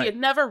 But she had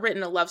never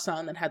written a love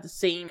song that had the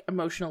same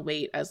emotional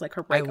weight as like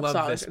her breakup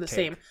songs, or the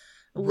same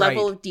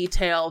level of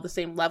detail, the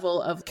same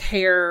level of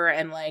care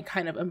and like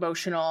kind of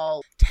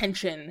emotional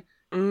tension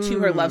to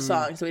her love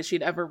songs the way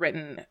she'd ever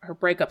written her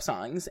breakup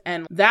songs.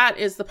 And that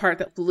is the part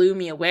that blew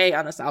me away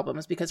on this album,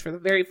 is because for the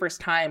very first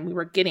time we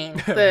were getting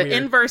the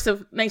inverse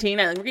of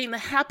 1989. We're getting the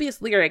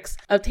happiest lyrics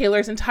of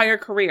Taylor's entire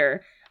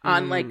career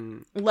on like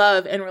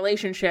love and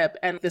relationship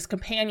and this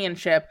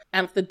companionship,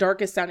 and the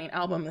darkest sounding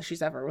album that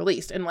she's ever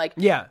released. And like,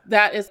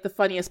 that is the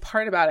funniest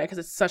part about it, because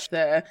it's such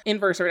the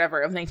inverse or whatever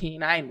of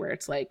 1989, where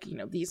it's like, you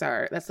know,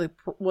 that's like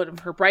one of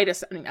her brightest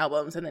sounding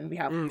albums, and then we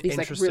have these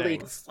like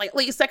really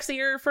slightly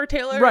sexier for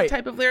Taylor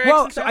type of lyrics.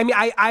 Well, so I mean,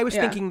 I was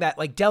thinking that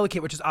like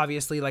Delicate, which is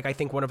obviously like I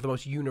think one of the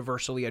most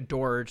universally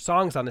adored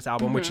songs on this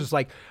album, which is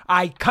like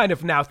I kind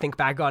of now think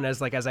back on as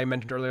like, as I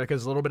mentioned earlier, like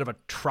as a little bit of a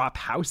trop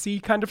housey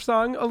kind of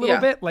song, a little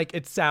bit like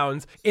it's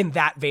sounds in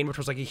that vein, which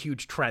was like a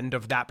huge trend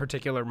of that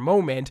particular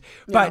moment.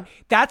 But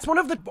that's one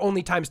of the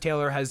only times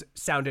Taylor has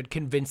sounded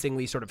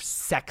convincingly sort of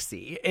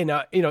sexy in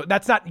a, you know,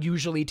 that's not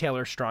usually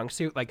Taylor's strong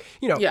suit. Like,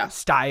 you know,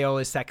 style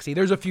is sexy.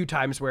 There's a few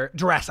times where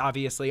dress,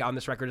 obviously, on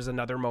this record is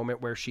another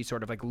moment where she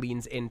sort of like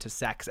leans into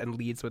sex and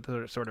leads with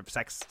her sort of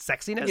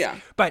sexiness. Yeah.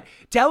 But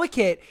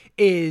Delicate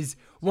is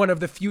one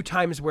of the few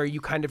times where you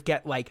kind of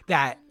get like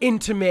that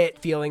intimate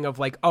feeling of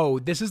like, oh,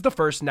 this is the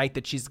first night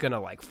that she's gonna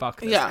like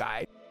fuck this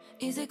guy.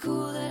 Is it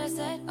cool that I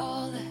said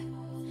all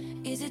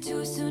that? Is it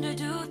too soon to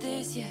do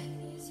this yet?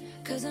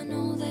 Cause I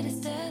know that it's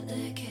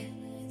delicate.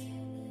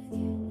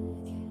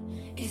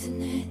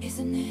 Isn't it,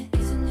 isn't it,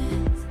 isn't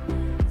it?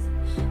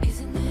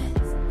 Isn't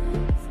it?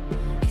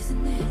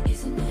 Isn't it,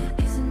 isn't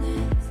it, isn't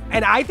it?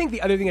 And I think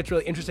the other thing that's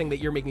really interesting that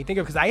you're making me think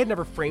of, because I had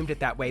never framed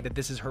it that way, that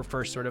this is her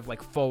first sort of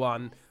like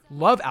full-on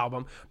love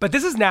album, but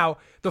this is now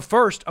the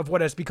first of what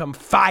has become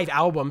 5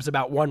 albums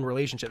about one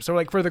relationship. So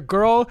like for the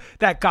girl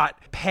that got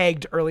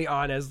pegged early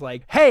on as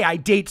like, hey, I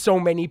date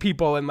so many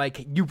people, and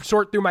like you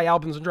sort through my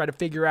albums and try to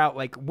figure out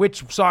like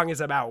which song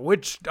is about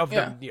which of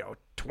them, you know,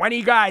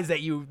 20 guys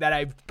that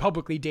I've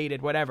publicly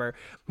dated, whatever.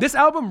 This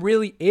album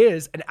really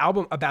is an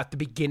album about the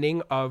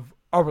beginning of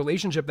a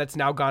relationship that's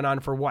now gone on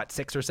for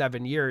 6 or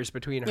 7 years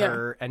between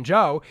her and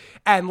Joe.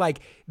 And like,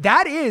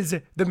 that is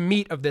the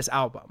meat of this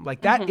album.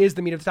 Like that is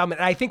the meat of this album.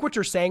 And I think what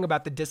you're saying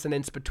about the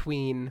dissonance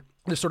between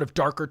the sort of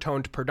darker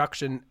toned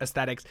production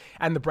aesthetics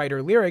and the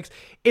brighter lyrics,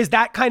 is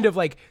that kind of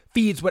like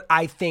feeds what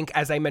I think,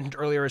 as I mentioned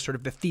earlier, is sort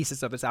of the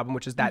thesis of this album,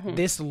 which is that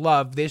this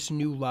love, this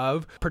new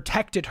love,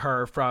 protected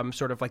her from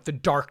sort of like the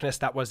darkness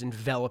that was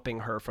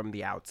enveloping her from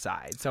the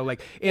outside. So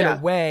like in a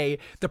way,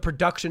 the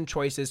production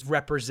choices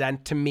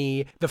represent to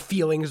me the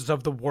feelings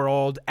of the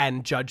world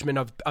and judgment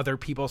of other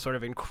people sort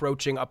of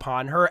encroaching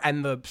upon her,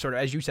 and the sort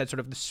of, as you said, sort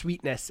of the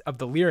sweetness of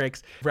the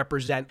lyrics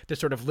represent the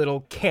sort of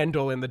little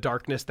candle in the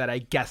darkness that I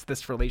guess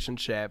this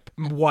relationship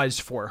was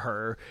for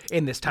her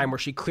in this time where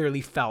she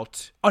clearly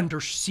felt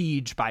under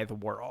siege by the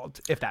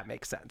world, if that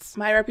makes sense.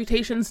 My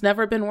reputation's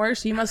never been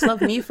worse. You must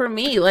love me for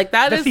me. Like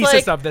that is the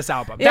thesis of this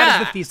album. Yeah.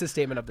 That is the thesis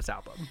statement of this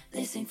album.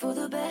 They sing for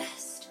the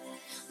best.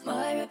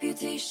 My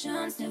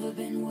reputation's never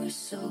been worse,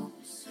 so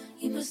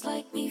you must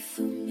like me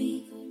for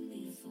me.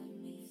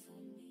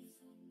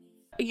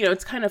 You know,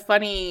 it's kind of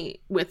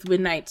funny with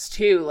Midnights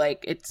too.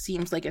 Like, it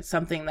seems like it's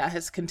something that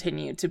has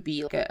continued to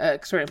be like a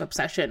sort of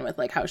obsession with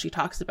like how she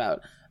talks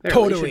about their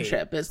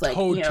relationship is like,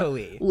 you know,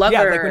 Lover.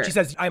 Yeah, like when she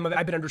says, I've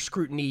been under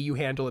scrutiny, you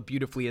handle it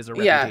beautifully as a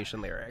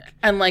reputation lyric.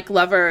 And like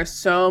Lover,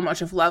 so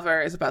much of Lover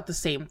is about the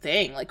same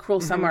thing. Like Cruel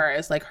Summer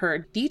is like her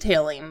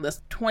detailing this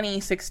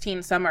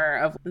 2016 summer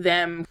of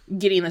them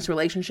getting this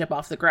relationship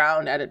off the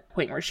ground at a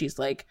point where she's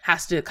like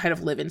has to kind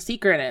of live in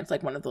secret, and it's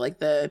like one of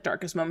the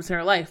darkest moments in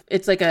her life.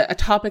 It's like a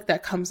topic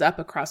that comes up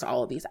across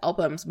all of these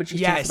albums when she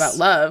talks about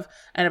love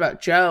and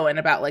about Joe and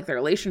about like their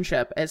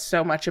relationship. Is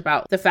so much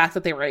about the fact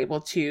that they were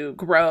able to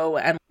grow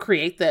and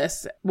create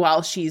this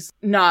while she's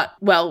not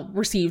well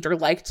received or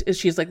liked.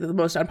 She's like the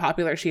most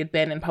unpopular she had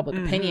been in public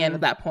opinion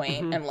at that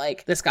point. And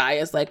like this guy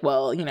is like,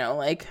 well, you know,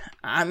 like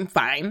I'm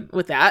fine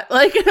with that.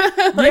 Like,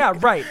 yeah,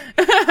 right.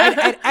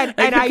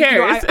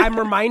 And I'm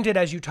reminded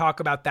as you talk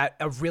about that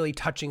a really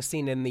touching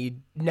scene in the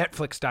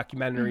Netflix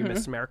documentary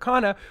Miss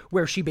Americana,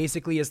 where she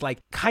basically is like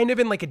kind of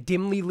in like a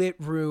dimly lit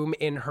room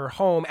in her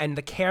home, and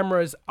the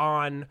camera's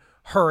on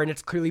her and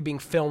it's clearly being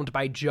filmed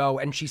by Joe,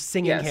 and she's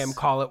singing him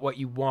Call It What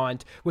You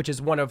Want, which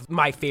is one of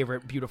my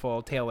favorite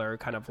beautiful Taylor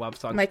kind of love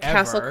songs. My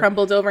castle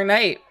crumbled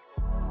overnight.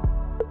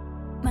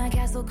 My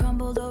castle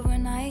crumbled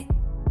overnight.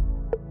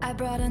 I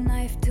brought a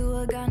knife to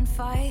a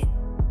gunfight.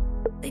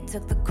 They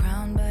took the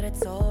crown, but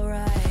it's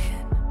alright.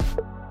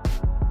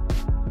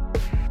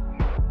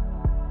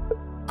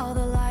 All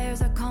the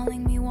liars are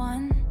calling me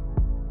one.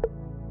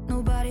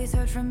 Nobody's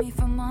heard from me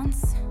for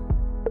months.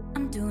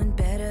 I'm doing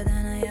better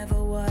than I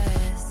ever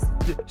was.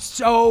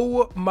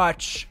 So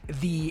much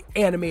the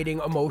animating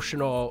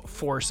emotional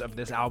force of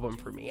this album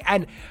for me.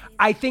 And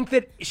I think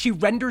that she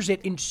renders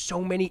it in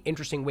so many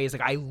interesting ways.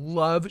 Like, I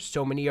love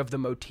so many of the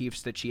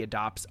motifs that she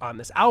adopts on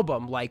this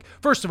album. Like,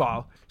 first of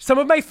all, some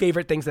of my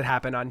favorite things that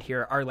happen on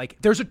here are like,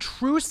 there's a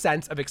true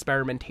sense of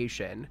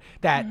experimentation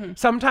that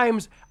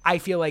sometimes I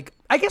feel like,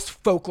 I guess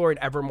Folklore and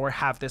Evermore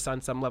have this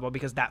on some level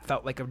because that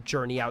felt like a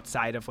journey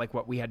outside of like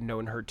what we had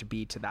known her to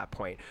be to that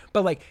point.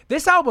 But like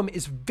this album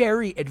is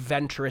very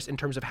adventurous in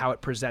terms of how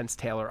it presents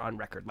Taylor on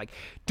record. Like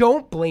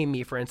Don't Blame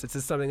Me, for instance,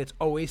 is something that's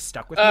always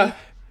stuck with me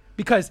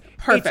because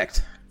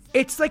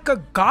it's like a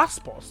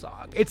gospel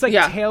song. It's like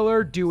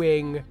Taylor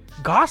doing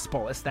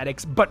gospel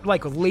aesthetics, but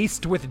like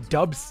laced with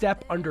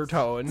dubstep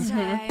undertones.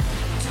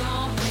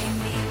 Don't blame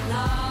me,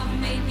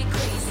 love made me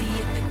crazy.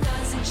 If it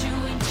doesn't, you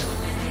ain't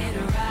doing it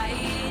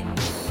right.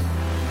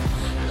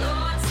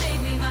 Lord,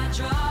 save me, my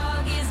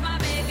drug is my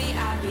baby.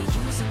 I'll be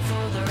using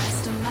for the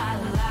rest of my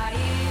life.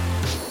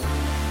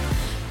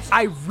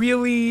 I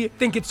really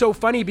think it's so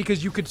funny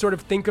because you could sort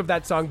of think of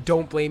that song,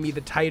 Don't Blame Me, the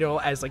title,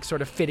 as like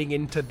sort of fitting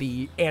into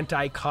the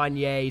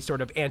anti-Kanye,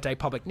 sort of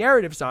anti-public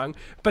narrative song.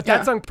 But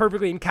that song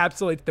perfectly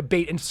encapsulates the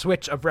bait and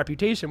switch of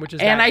Reputation, which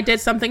is I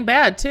did something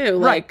bad too.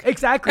 Right,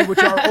 exactly, which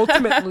are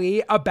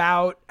ultimately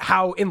about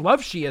how in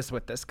love she is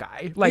with this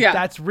guy. Like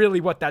that's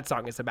really what that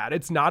song is about.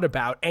 It's not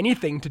about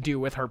anything to do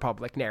with her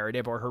public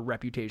narrative or her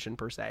reputation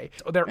per se.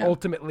 They're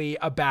ultimately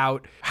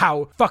about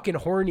how fucking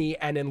horny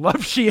and in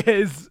love she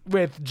is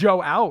with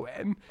Joe Alwyn.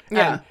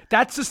 And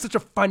that's just such a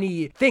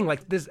funny thing.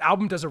 Like this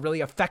album does a really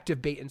effective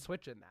bait and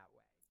switch in that way.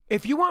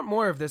 If you want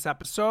more of this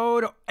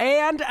episode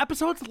and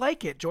episodes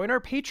like it, join our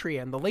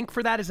Patreon. The link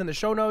for that is in the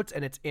show notes,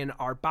 and it's in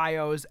our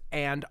bios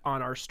and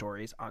on our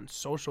stories on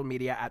social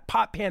media at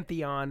Pop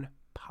Pantheon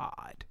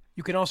Pod.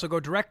 You can also go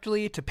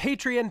directly to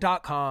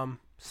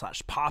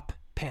patreon.com/Pop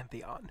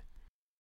Pantheon.